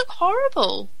characters look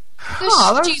horrible. Those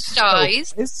Oh, stupid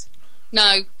eyes. Is-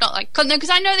 No, not like. No, because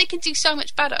I know they can do so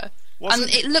much better. Wasn't,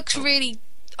 And it looks really.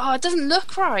 Oh, it doesn't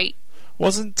look right.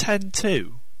 wasn't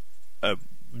 10-2 a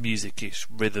music-ish,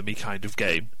 rhythm-y kind of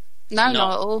game? No, not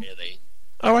Not at all. really.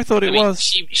 Oh, I thought it I mean, was.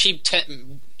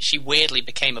 she weirdly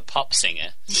became a pop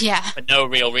singer Yeah. for no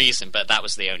real reason, but that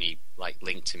was the only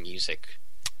link to music.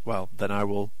 Well, then I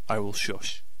will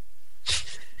shush.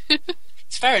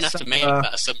 It's fair enough So, to make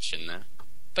that assumption there.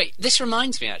 But this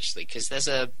reminds me actually, because there's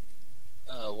a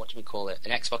what do we call it?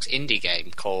 An Xbox indie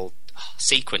game called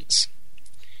Sequence.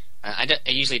 I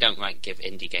usually don't give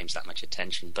indie games that much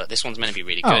attention, but this one's meant to be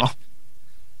really good. Oh.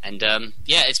 And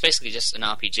yeah, it's basically just an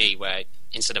RPG where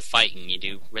instead of fighting, you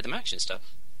do rhythm action stuff.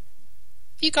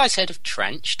 Have you guys heard of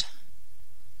Trenched?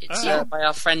 It's Yeah. by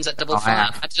our friends at Double I Fine.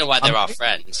 have. I don't know why they're our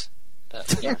friends,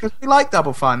 but Yeah, because we like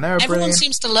Double Fine. They're a everyone brilliant.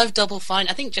 seems to love Double Fine.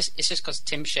 I think it's just because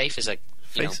Tim Schafer's a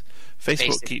Facebook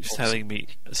basic keeps force. telling me,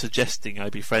 suggesting I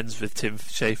be friends with Tim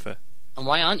Schafer. And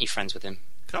why aren't you friends with him?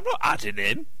 'Cause I'm not adding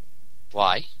him.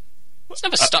 Why? It's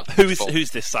never stopped.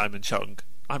 Who's this Simon Chung?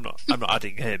 I'm not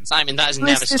adding him. Simon? That has Who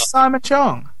never is this stopped. Simon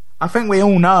Chong? I think we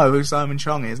all know who Simon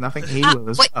Chong is, and I think he will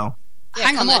as wait. well. Yeah,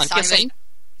 Hang on come there, on, can I say- Simon.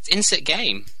 It's insert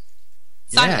game.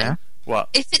 Simon, Yeah. What?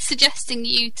 if it's suggesting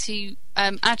you to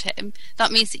add him,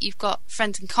 that means that you've got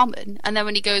friends in common. And then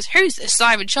when he goes, "Who's this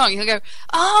Simon Chong?" He'll go,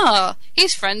 "Ah,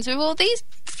 he's friends with all these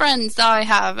friends that I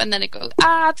have." And then it goes,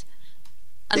 "Add,"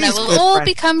 and These they will good all friends.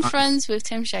 become friends with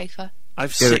Tim Schafer.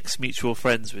 I've Do it. 6 mutual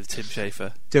friends with Tim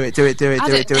Schafer. Do it. Add it. Add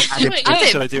it. Do it. Add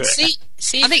Should I do it?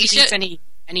 See I if think he you needs should.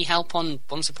 any help on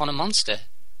Once Upon a Monster.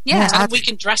 Yeah, Yeah, And we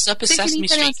can dress up as See if you Sesame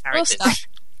need anyone Street to roast characters.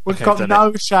 We've Okay, got done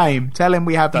no shame. Tell him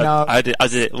we have no. I did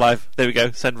it live. There we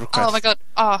go. Send request. Oh my god!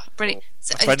 Oh, brilliant!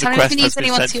 So, Friend tell him if request he has needs been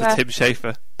anyone sent to, for Tim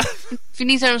Schafer. if he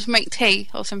needs anyone to make tea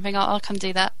or something, I'll come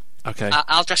do that. Okay,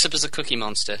 I'll dress up as a Cookie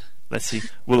Monster. let's see.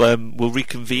 We'll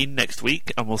reconvene next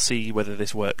week and we'll see whether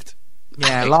this worked.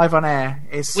 Yeah, live on air.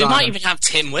 It's We Simon. might even have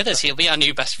Tim with us. He'll be our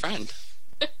new best friend.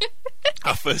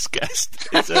 Our first guest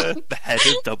is the head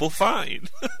of Double Fine.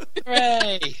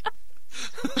 Hooray!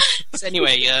 So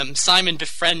anyway, Simon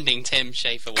befriending Tim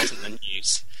Schafer wasn't the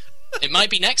news. It might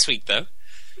be next week though.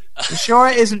 You sure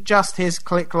it isn't just his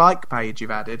click like page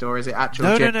you've added, or is it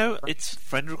actual? No. It's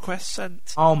friend request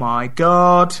sent. Oh my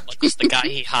god! Like it's the guy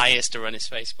he hires to run his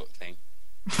Facebook thing.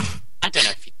 I don't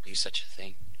know if he'd do such a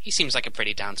thing. He seems like a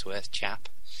pretty down to earth chap.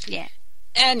 Yeah.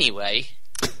 Anyway,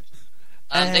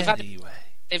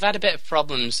 they've had a bit of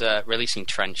problems releasing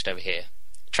Trenched over here.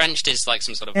 Trenched is like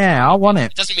some sort of Yeah, I want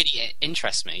it. It doesn't really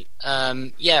interest me.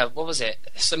 Yeah, what was it?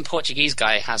 Some Portuguese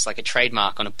guy has like a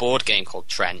trademark on a board game called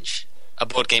Trench, a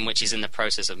board game which he's in the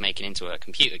process of making into a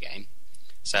computer game.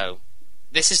 So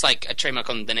this is like a trademark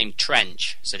on the name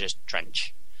Trench, so just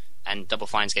Trench. And Double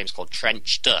Fine's game is called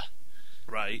Trenched.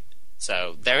 Right.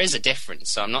 So there is a difference,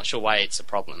 so I'm not sure why it's a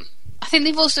problem. I think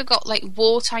they've also got like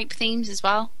war type themes as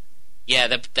well. Yeah,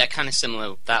 they're kind of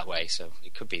similar that way, so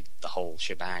it could be the whole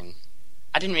shebang.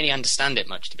 I didn't really understand it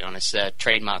much, to be honest.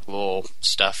 Trademark law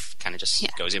stuff kind of just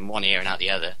goes in one ear and out the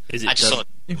other. Is it I just done- sort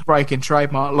You're breaking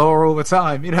trademark law all the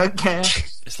time. You don't care.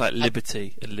 It's like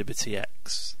Liberty and Liberty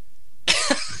X.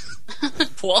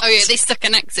 of, what? Oh yeah, they stuck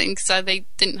an X in so they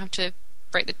didn't have to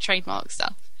break the trademark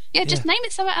stuff. Yeah, just name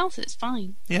it somewhere else. It's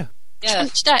fine. Yeah. Yeah,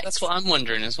 Trenched X. that's what I'm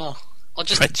wondering as well. Or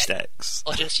just, Trenched X.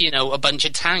 or just a bunch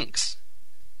of tanks.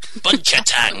 Bunch of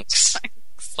tanks.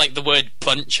 Like the word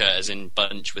buncher, as in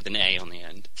bunch with an A on the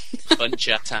end. Bunch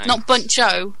of tanks. Not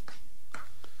Buncho.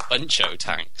 Buncho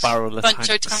tanks. Barrel of Buncho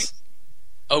tanks. tank.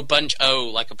 Oh, bunch. Oh,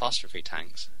 like apostrophe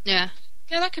tanks. Yeah.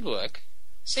 Yeah, that could work.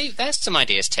 See, there's some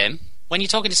ideas, Tim. When you're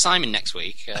talking to Simon next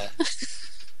week,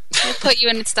 We'll put you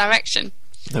in its direction.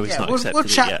 No, he's Yeah, not we'll accepted it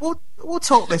chat. yet. We'll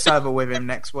talk this over with him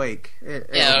next week.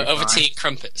 It'll yeah, be over fine. tea and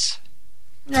crumpets.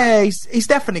 Yeah, he's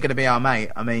definitely going to be our mate.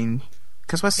 I mean,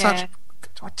 because we're Yeah.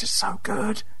 we're just so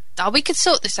good. Oh, we could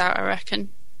sort this out, I reckon.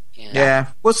 Yeah,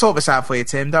 we'll sort this out for you,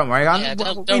 Tim. Don't worry. Yeah, we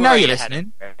don't know worry you're your head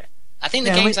listening. over it. I think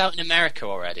the Yeah, game's out in America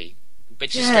already,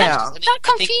 which is Yeah. strange. 'Cause That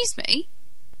I think- confused me.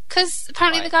 Because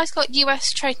apparently Right. the guy's got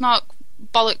US trademark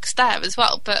bollocks there as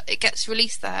well, but it gets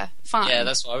released there. Fine. Yeah,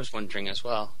 that's what I was wondering as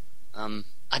well.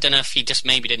 I don't know if he just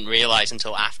maybe didn't realise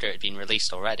until after it had been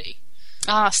released already.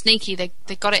 Ah, sneaky. They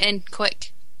got it in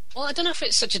quick. Well, I don't know if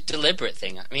it's such a deliberate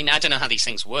thing. I mean, I don't know how these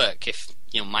things work. If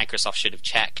Microsoft should have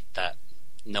checked that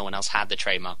no one else had the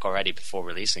trademark already before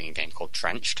releasing a game called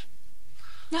Trenched.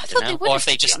 No, I don't thought know. they would Or have, if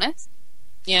they to just- be honest.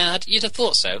 Yeah, you'd have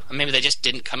thought so. And maybe they just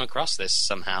didn't come across this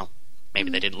somehow. Maybe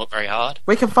they didn't look very hard.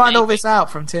 We can find all Maybe. this out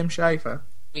from Tim Schafer.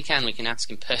 We can ask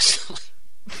him personally.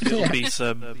 It'll be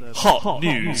some hot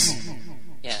news.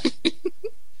 Yeah.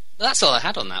 Well, that's all I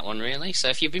had on that one, really. So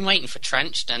if you've been waiting for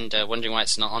Trenched and wondering why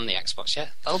it's not on the Xbox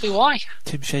yet, that'll be why.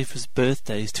 Tim Schafer's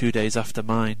birthday is 2 days after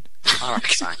mine. All right,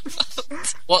 fine.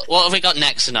 What have we got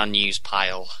next in our news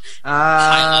pile?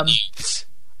 Pile of news.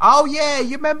 Oh yeah,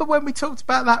 you remember when we talked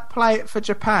about that Play It for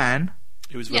Japan?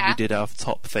 It was when Yeah. we did our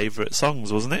top favourite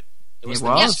songs, wasn't it? It was It the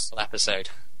was. musical episode.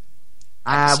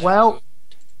 Well,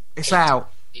 it's Eight.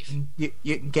 out. You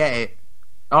can get it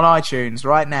on iTunes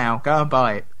right now. Go and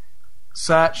buy it.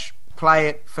 Search Play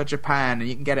It for Japan and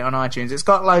you can get it on iTunes. It's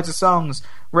got loads of songs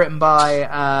written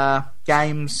by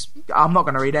games. I'm not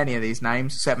going to read any of these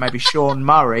names except maybe Sean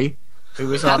Murray, who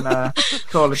was on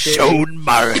Call of Duty. Sean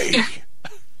Murray.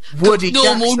 Woody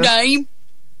Normal Jackson. name.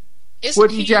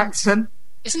 Woody Jackson.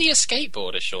 Isn't he a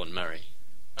skateboarder, Sean Murray?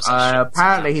 Or is that Sean-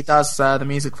 Apparently, he does the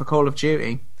music for Call of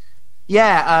Duty.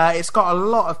 Yeah, it's got a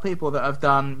lot of people that have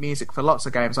done music for lots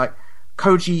of games, like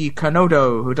Koji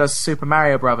Kanodo, who does Super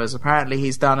Mario Brothers. Apparently,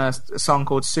 he's done a song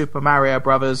called Super Mario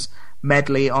Brothers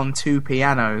Medley on 2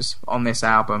 pianos on this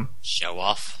album. Show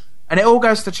off. And it all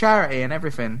goes to charity and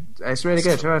everything. It's really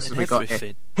good. Who else have we got here?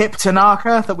 Everything. Hip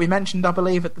Tanaka, that we mentioned, I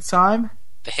believe, at the time.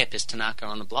 The hippest Tanaka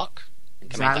on the block. I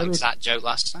think I Exactly. made that exact joke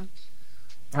last time.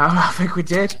 Oh, I think we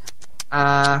did.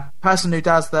 Person who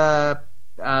does the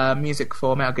music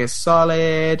for Metal Gear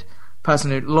Solid.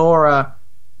 Person who Laura.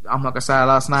 I'm not gonna say her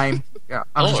last name. Yeah,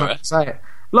 I'm just not Laura? gonna say it.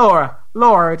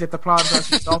 Laura who did the Plant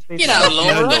vs Zombies. You know,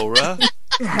 Yeah, Laura.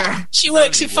 Laura. She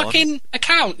works in Only one. fucking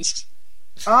accounts.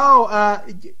 Oh,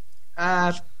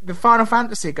 the Final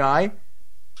Fantasy guy.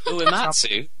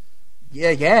 Uematsu.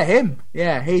 Yeah, him.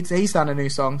 Yeah, he's done a new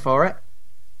song for it.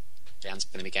 Dan's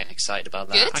going to be getting excited about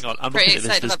that. Good. Hang on, I'm Pretty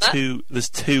looking at this. excited about There's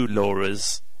two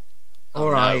Lauras. Oh, All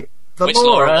right. no. The Which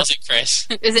Laura was it, Chris?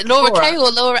 Is it Laura Laura. K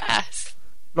or Laura S?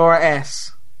 Laura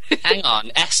S. Hang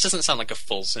on, S doesn't sound like a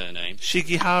full surname.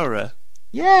 Shigihara.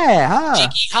 Yeah, her.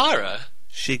 Jigihara?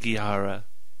 Shigihara.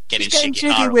 Getting Just getting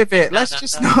Shigihara. jiggy with it. No, Let's no,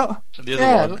 just no. not. And the other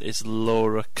Yeah. one is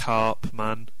Laura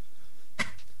Carpman.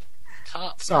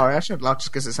 Carp. Sorry, I should laugh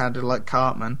just because it sounded like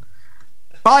Cartman.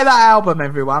 Buy that album,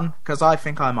 everyone, because I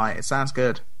think I might. It sounds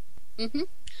good. Mm-hmm.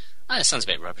 Oh, it sounds a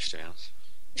bit rubbish, to be honest.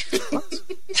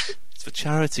 It's for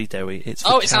charity, Dewey. It's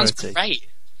for Oh, it sounds charity. great.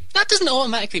 That doesn't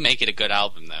automatically make it a good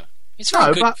album, though. It's No, for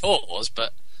a good but- cause,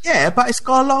 but Yeah, but it's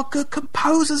got a lot of good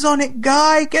composers on it,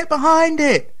 Guy. Get behind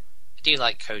it. I do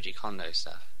like Koji Kondo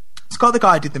stuff. It's got the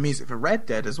guy who did the music for Red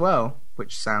Dead as well,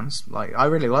 which sounds like I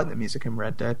really like the music in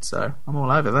Red Dead, so I'm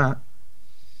all over that.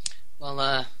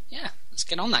 Well, yeah, let's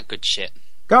get on that good shit.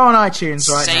 Go on iTunes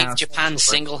right Save now. Japan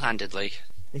single-handedly.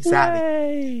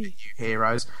 Exactly, you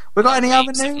heroes. We got any other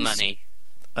Heaps of news?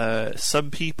 money.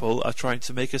 Some people are trying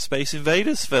to make a Space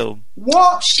Invaders film.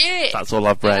 What? Shit! That's all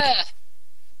I've read.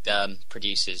 Yeah.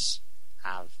 Producers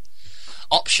have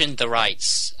optioned the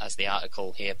rights, as the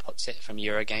article here puts it, from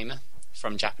Eurogamer,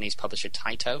 from Japanese publisher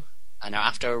Taito, and are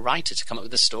after a writer to come up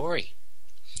with a story.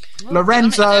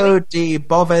 Lorenzo di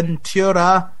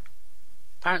Boventura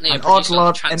Apparently, And a producer Odd on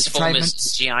Lot Transformers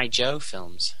Entertainment. G.I. Joe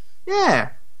films. Yeah,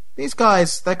 these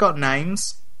guys, they got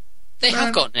names. They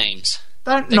have got names.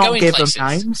 Don't They're not going give places. them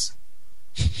names.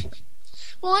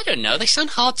 Well, I don't know. They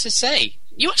sound hard to say.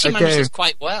 You actually They managed do. this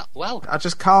quite well. I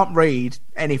just can't read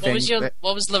anything.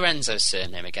 What was Lorenzo's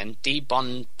surname again?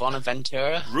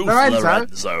 Bonaventura Ruth Lorenzo.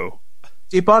 Lorenzo.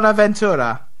 Di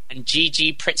Bonaventura. and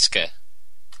Gigi Pritzker.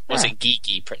 Was Yeah. it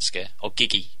Gigi Pritzker or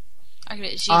Gigi? I give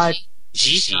it Gigi. I-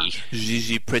 Gigi.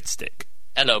 Gigi Pritzstick.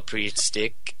 Hello,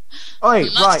 Pritzstick. Oi,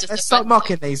 That's right, just let's a stop pencil.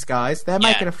 mocking these guys. They're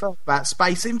making a film about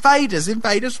space invaders.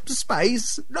 Invaders from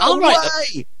space. No I'll write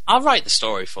way! I'll write the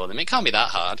story for them. It can't be that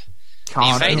hard. The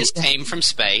Can't. invaders came from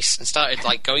space and started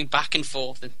like going back and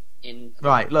forth in.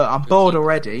 Right, look, I'm bored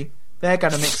already. They're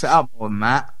going to mix it up more than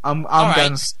that. I'm Alright.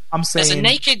 going. I'm There's a seeing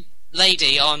naked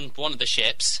lady on one of the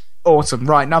ships. autumn.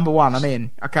 Right, number one. I'm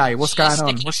in. Okay, what's She's going on?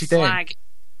 sticking What's she a doing? flag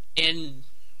in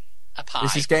a pie.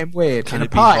 This is getting weird. Can in a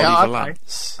it be pie. Holly Oh, okay.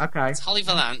 Valance? Okay. It's Holly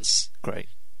Valance. Great.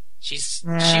 She's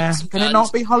Yeah. shooting some Can it guns.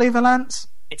 not be Holly Valance?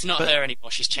 It's not But- her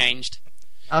anymore. She's changed.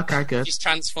 Okay, good. She's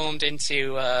transformed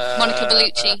into Monica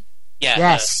Bellucci. Yeah.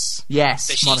 Yes, yes,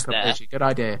 So she's Monica there. Bellucci. Good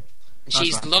idea.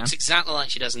 She right, looks yeah. exactly like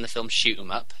she does in the film Shoot 'Em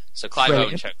Up. So Clive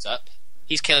Brilliant. Owen shows up.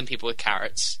 He's killing people with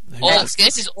carrots. Who's All, That's good.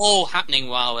 this is all happening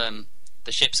while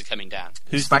the ships are coming down.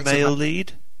 Who's the Space male Invaders.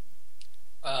 lead?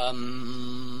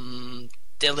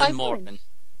 Dylan Clive Moran.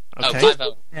 Okay. Oh, Clive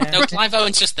Owen. Yeah. No, Clive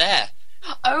Owen's just there.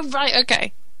 Oh, right,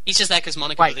 okay. He's just there because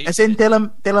Monica Wait, Bellucci. as in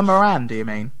Dylan Moran? Do you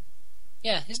mean?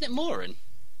 Yeah, isn't it Moran?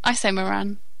 I say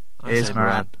Moran. I It is say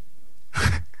Moran.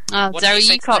 Oh, What did Zoe, you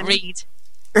say, you can't Glenn? read.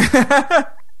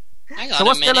 Hang on So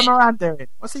what's a minute. Dylan Moran doing?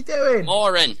 What's he doing?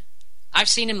 Moran. I've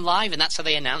seen him live, and that's how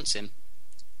they announce him.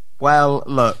 Well,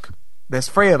 look, there's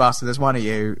three of us and there's one of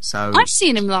you, so I've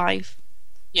seen him live.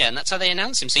 Yeah, and that's how they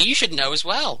announce him. So you should know as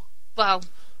well. Well,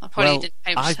 I probably Well, didn't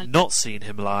pay much I've attention. not seen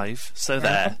him live, so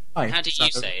there. Hey, How do so-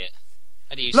 you say it?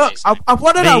 How do you Look, say I it?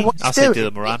 want to Me? know what I'll he's say doing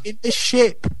Dylan Moran. in this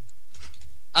ship.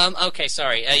 Okay,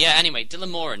 sorry. Yeah, anyway, Dylan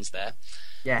Moran's there.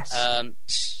 Yes.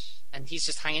 And he's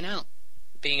just hanging out,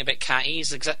 being a bit catty.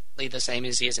 He's exactly the same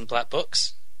as he is in Black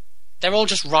Books. They're all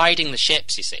just riding the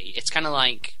ships, you see. It's kind of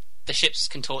like the ships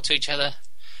can talk to each other.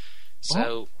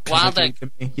 So while they're...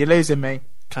 You're losing me.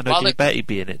 Can Well, Ugly they- Betty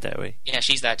be in it, Derry? Yeah,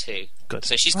 she's there too. Good.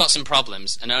 So she's got some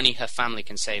problems, and only her family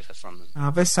can save her from them.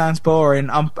 Oh, this sounds boring.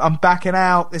 I'm backing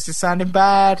out. This is sounding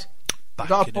bad. You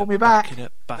gotta pull me back.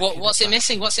 What's it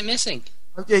missing? What's it missing?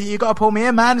 You got to pull me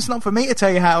in, man. It's not for me to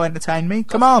tell you how to entertain me.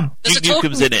 Come on, There's Duke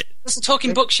Nukem's in it. There's a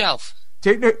talking bookshelf.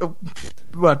 Duke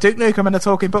Nukem and the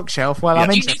talking bookshelf. Well, Yeah. I'm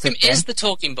Duke interested. Nukem is the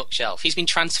talking bookshelf. He's been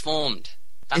transformed.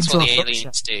 That's Into what a the bookshelf.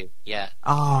 aliens do. Yeah.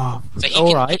 Oh, So he all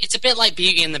can, right. It's a bit like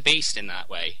Beauty and the Beast in that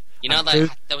way. You know, And like,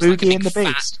 there was like a Boogie big and the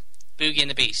fat Beast. Boogie and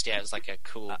the Beast. Yeah, it was like a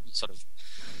cool sort of.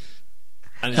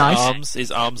 And Nice.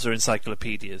 his arms are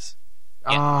encyclopedias.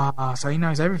 Ah, so he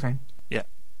knows everything. Yeah.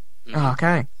 Oh,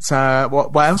 okay. So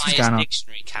what else is Fires going on?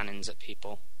 dictionary cannons at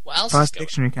people. What else First is going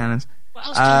dictionary cannons. What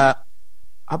else? Going on?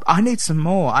 I need some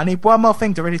more. I need one more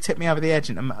thing to really tip me over the edge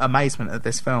in amazement at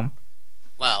this film.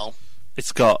 Well,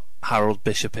 It's got Harold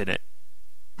Bishop in it.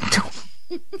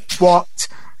 What?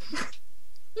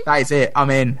 That is it. I'm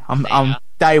in. I'm Yeah.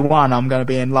 day one. I'm going to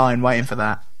be in line waiting for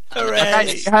that.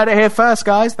 Okay, you heard it here first,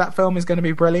 guys. That film is going to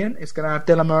be brilliant. It's going to have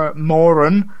Dylan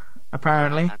Moran,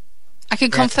 apparently. I can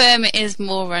confirm it is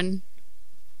Moran.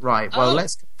 Right. Well, Oh.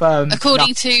 let's confirm.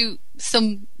 According to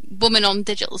some woman on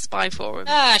Digital Spy Forum.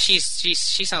 she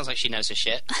sounds like she knows her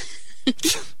shit. Do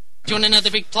you want to know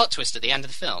the big plot twist at the end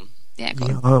of the film? Yeah, go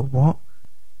on. What?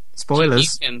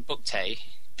 Spoilers. Duke Nukem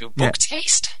book Yeah.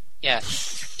 taste? Yeah.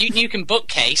 Duke Nukem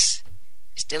bookcase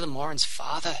is Dylan Moran's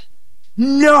father.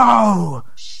 No.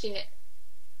 Shit.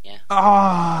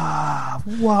 Ah,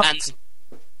 what? And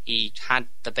he had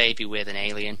the baby with an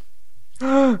alien.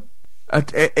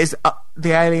 Is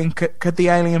the alien? Could the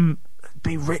alien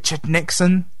be Richard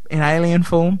Nixon in alien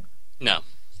form? No.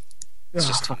 It's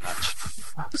just too much. For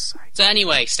fuck's sake. So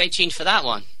anyway, stay tuned for that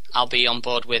one. I'll be on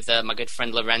board with my good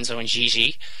friend Lorenzo and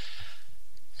Gigi.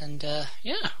 And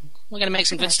yeah, we're going to make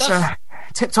some good stuff.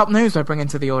 Tip-top news we're bringing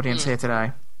to the audience here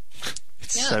today.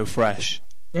 It's Yeah. so fresh.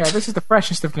 Yeah, this is the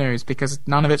freshest of news because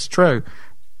none of it's true.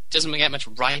 Doesn't get much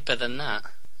riper than that.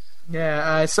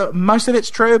 Yeah, so most of it's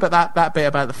true, but that bit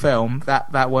about the film,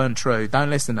 that weren't true. Don't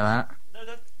listen to that.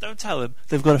 No, don't tell them.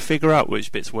 They've got to figure out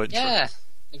which bits weren't Yeah,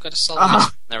 they've got to solve Ah.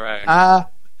 it on their own.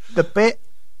 The bit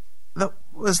that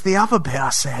was the other bit I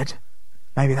said,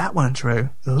 maybe that weren't true.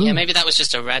 Ooh. Yeah, maybe that was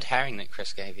just a red herring that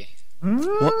Chris gave you.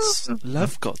 true. What's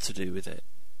love got to do with it?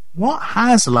 What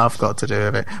has love got to do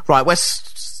with it? Right, we're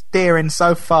steering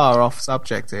so far off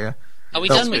subject here. Are we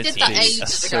But- done We with did the that news?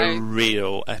 ages a ago.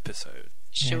 surreal episode.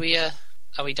 Should we? Are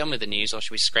we done with the news, or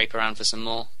should we scrape around for some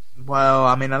more? Well,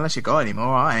 I mean, unless you got any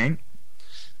more, I ain't.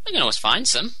 We can always find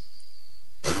some,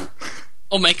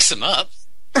 or make some up.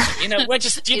 We're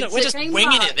just we're just Insert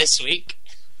winging Game it this week.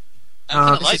 I Oh,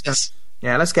 kind of this like is this.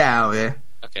 Yeah, let's get out of here.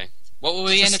 Okay. What were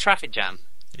we in a traffic jam?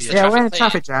 Is the Yeah, we're in a clear?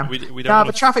 traffic jam. We don't No,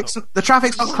 wanna- the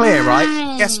traffic's not clear,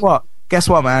 right? Guess what? Guess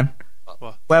what, man?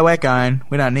 What? Where we're going,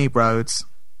 we don't need roads.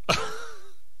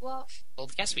 What? Well,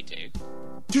 yes, we do.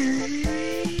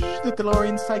 The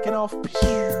DeLorean's taking off.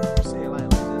 See you later,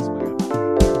 ladies.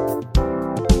 We're-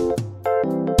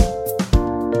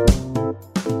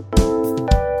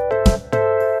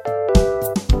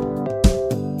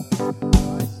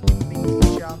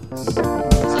 Meaty chunks.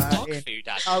 Dog In- food,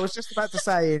 I actually. was just about to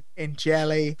say in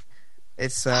jelly.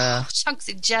 It's Chunks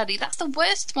of jelly. That's the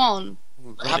worst one.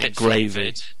 Rabbit gravy.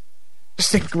 flavoured.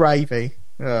 just in gravy.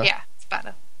 Ugh. Yeah, it's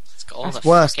better. It's got all That's the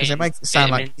worse because it fucking makes it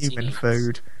sound like vitamins human you need.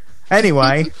 food.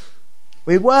 Anyway,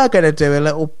 we were going to do a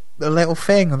little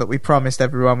thing that we promised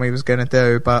everyone we was going to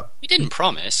do, but We didn't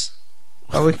promise.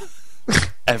 well,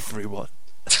 Everyone.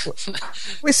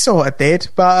 we sort of did.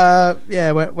 But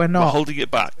yeah, we're We're not. holding it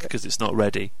back because it's not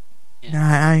ready. No,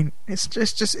 it ain't. It's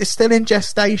just it's still in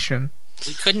gestation.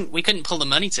 We couldn't pull the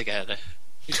money together.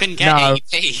 We couldn't get No.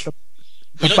 AEP. The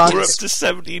We looked, budget- We're up to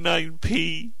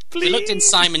 79p. Please. we looked in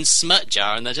Simon's smut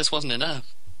jar and there just wasn't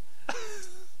enough.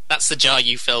 That's the jar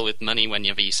you fill with money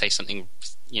whenever you say something,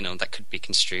 that could be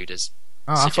construed as.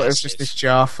 Oh, I thought it was just this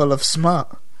jar full of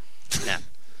smut. Yeah.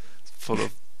 Full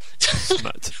of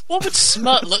smut. What would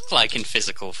smut look like in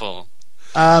physical form?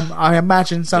 I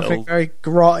imagine something Little- very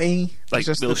grotty. Like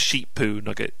just little sheep poo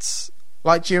nuggets.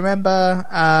 like, do you remember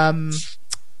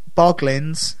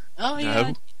Boglins? Oh yeah.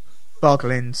 No.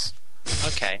 Boglins.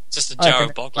 Okay, just a I jar of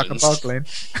reckon it's like a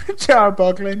boglins. boglin. Jar of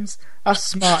boglins. That's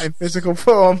smart in physical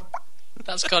form.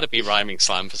 That's got to be rhyming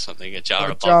slang for something. A jar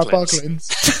A of jar of boglins.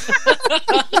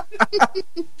 boglins.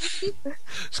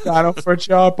 Just going off for a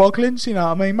jar of boglins, you know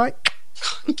what I mean, mate?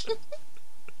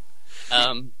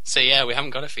 So yeah, we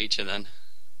haven't got a feature then.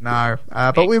 No,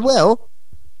 but we will.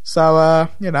 So,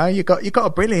 you got a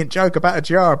brilliant joke about a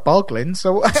jar of boglins,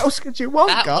 so what else could you want,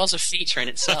 That guys? was a feature in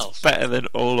itself. Better than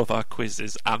all of our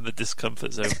quizzes and the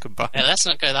discomfort zone combined. Yeah, let's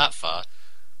not go that far.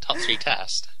 Top 3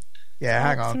 test. Yeah,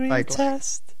 hang on. Fake Lake.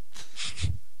 test.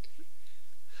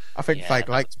 I think Yeah. Fake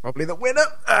Lake's probably the winner.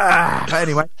 But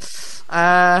anyway,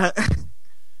 I'm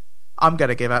going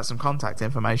to give out some contact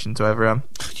information to everyone.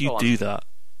 You Go on. do that.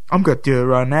 I'm going to do it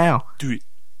right now. Do it.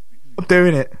 I'm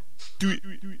doing it. Do it.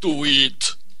 Do it. Do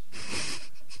it.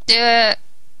 Do it.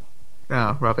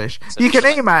 Oh, rubbish. So You can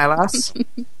just like- email us.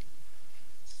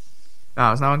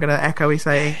 Oh, is no one going to echo-y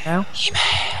say email?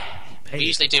 We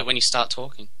usually do it when you start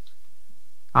talking.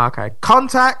 Okay.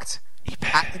 Contact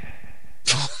at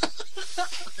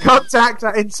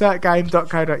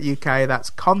insertgame.co.uk. That's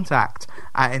contact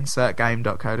at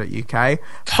insertgame.co.uk.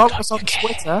 Follow us on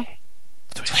Twitter.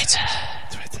 Twitter.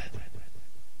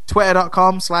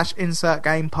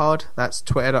 Twitter.com/insertgamepod. That's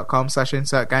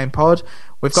twitter.com/insertgamepod.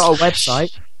 We've got a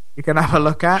website you can have a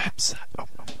look at.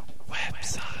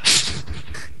 Website.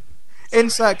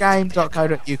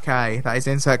 Insertgame.co.uk. That is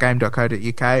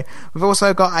insertgame.co.uk. We've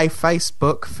also got a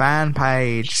Facebook fan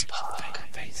page.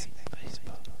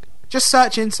 Just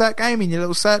search Insert Game in your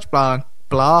little search bar.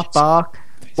 Why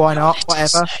not?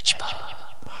 Whatever.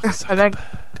 And then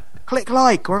click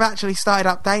like. We've actually started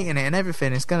updating it and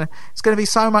everything. It's gonna be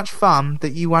so much fun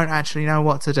that you won't actually know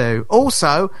what to do.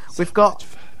 Also, we've got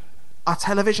our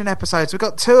television episodes. We've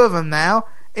got 2 of them now.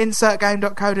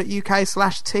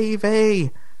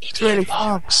 Insertgame.co.uk/TV. It's really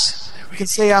fun. You can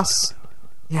see us.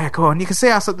 Yeah, go on. You can see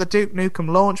us at the Duke Nukem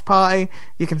launch party.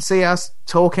 You can see us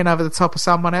talking over the top of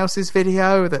someone else's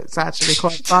video. That's actually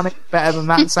quite funny. Better than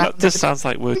that That sound. just sounds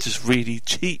like we're just really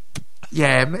cheap.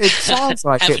 Yeah, it sounds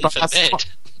like Heaven it, but that's forbid. not,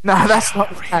 no, that's not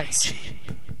the case.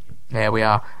 Yeah, we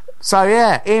are. So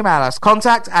yeah, email us,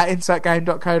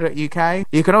 contact@insertgame.co.uk.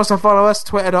 You can also follow us,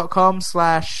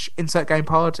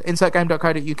 twitter.com/insertgamepod,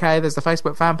 insertgame.co.uk. There's the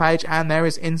Facebook fan page, and there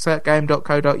is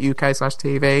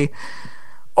insertgame.co.uk/TV.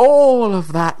 All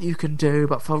of that you can do,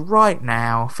 but for right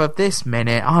now, for this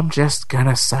minute, I'm just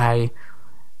gonna say,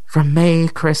 from me,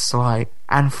 Chris Slight,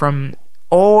 and from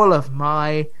all of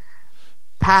my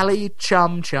pally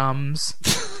chums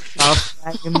of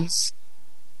games,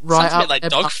 right Sounds a bit up like their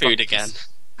dog butt food boxes. again.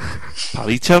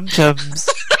 Pally Chum Chums.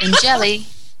 In jelly.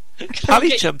 Pally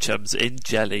Chum Chums in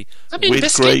jelly That'd be with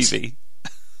biscuits. gravy.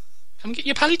 Come get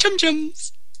your pally chum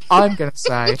chums. I'm gonna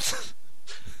say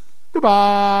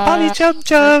goodbye. Pally Chum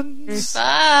Chums.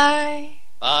 Bye.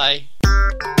 Bye.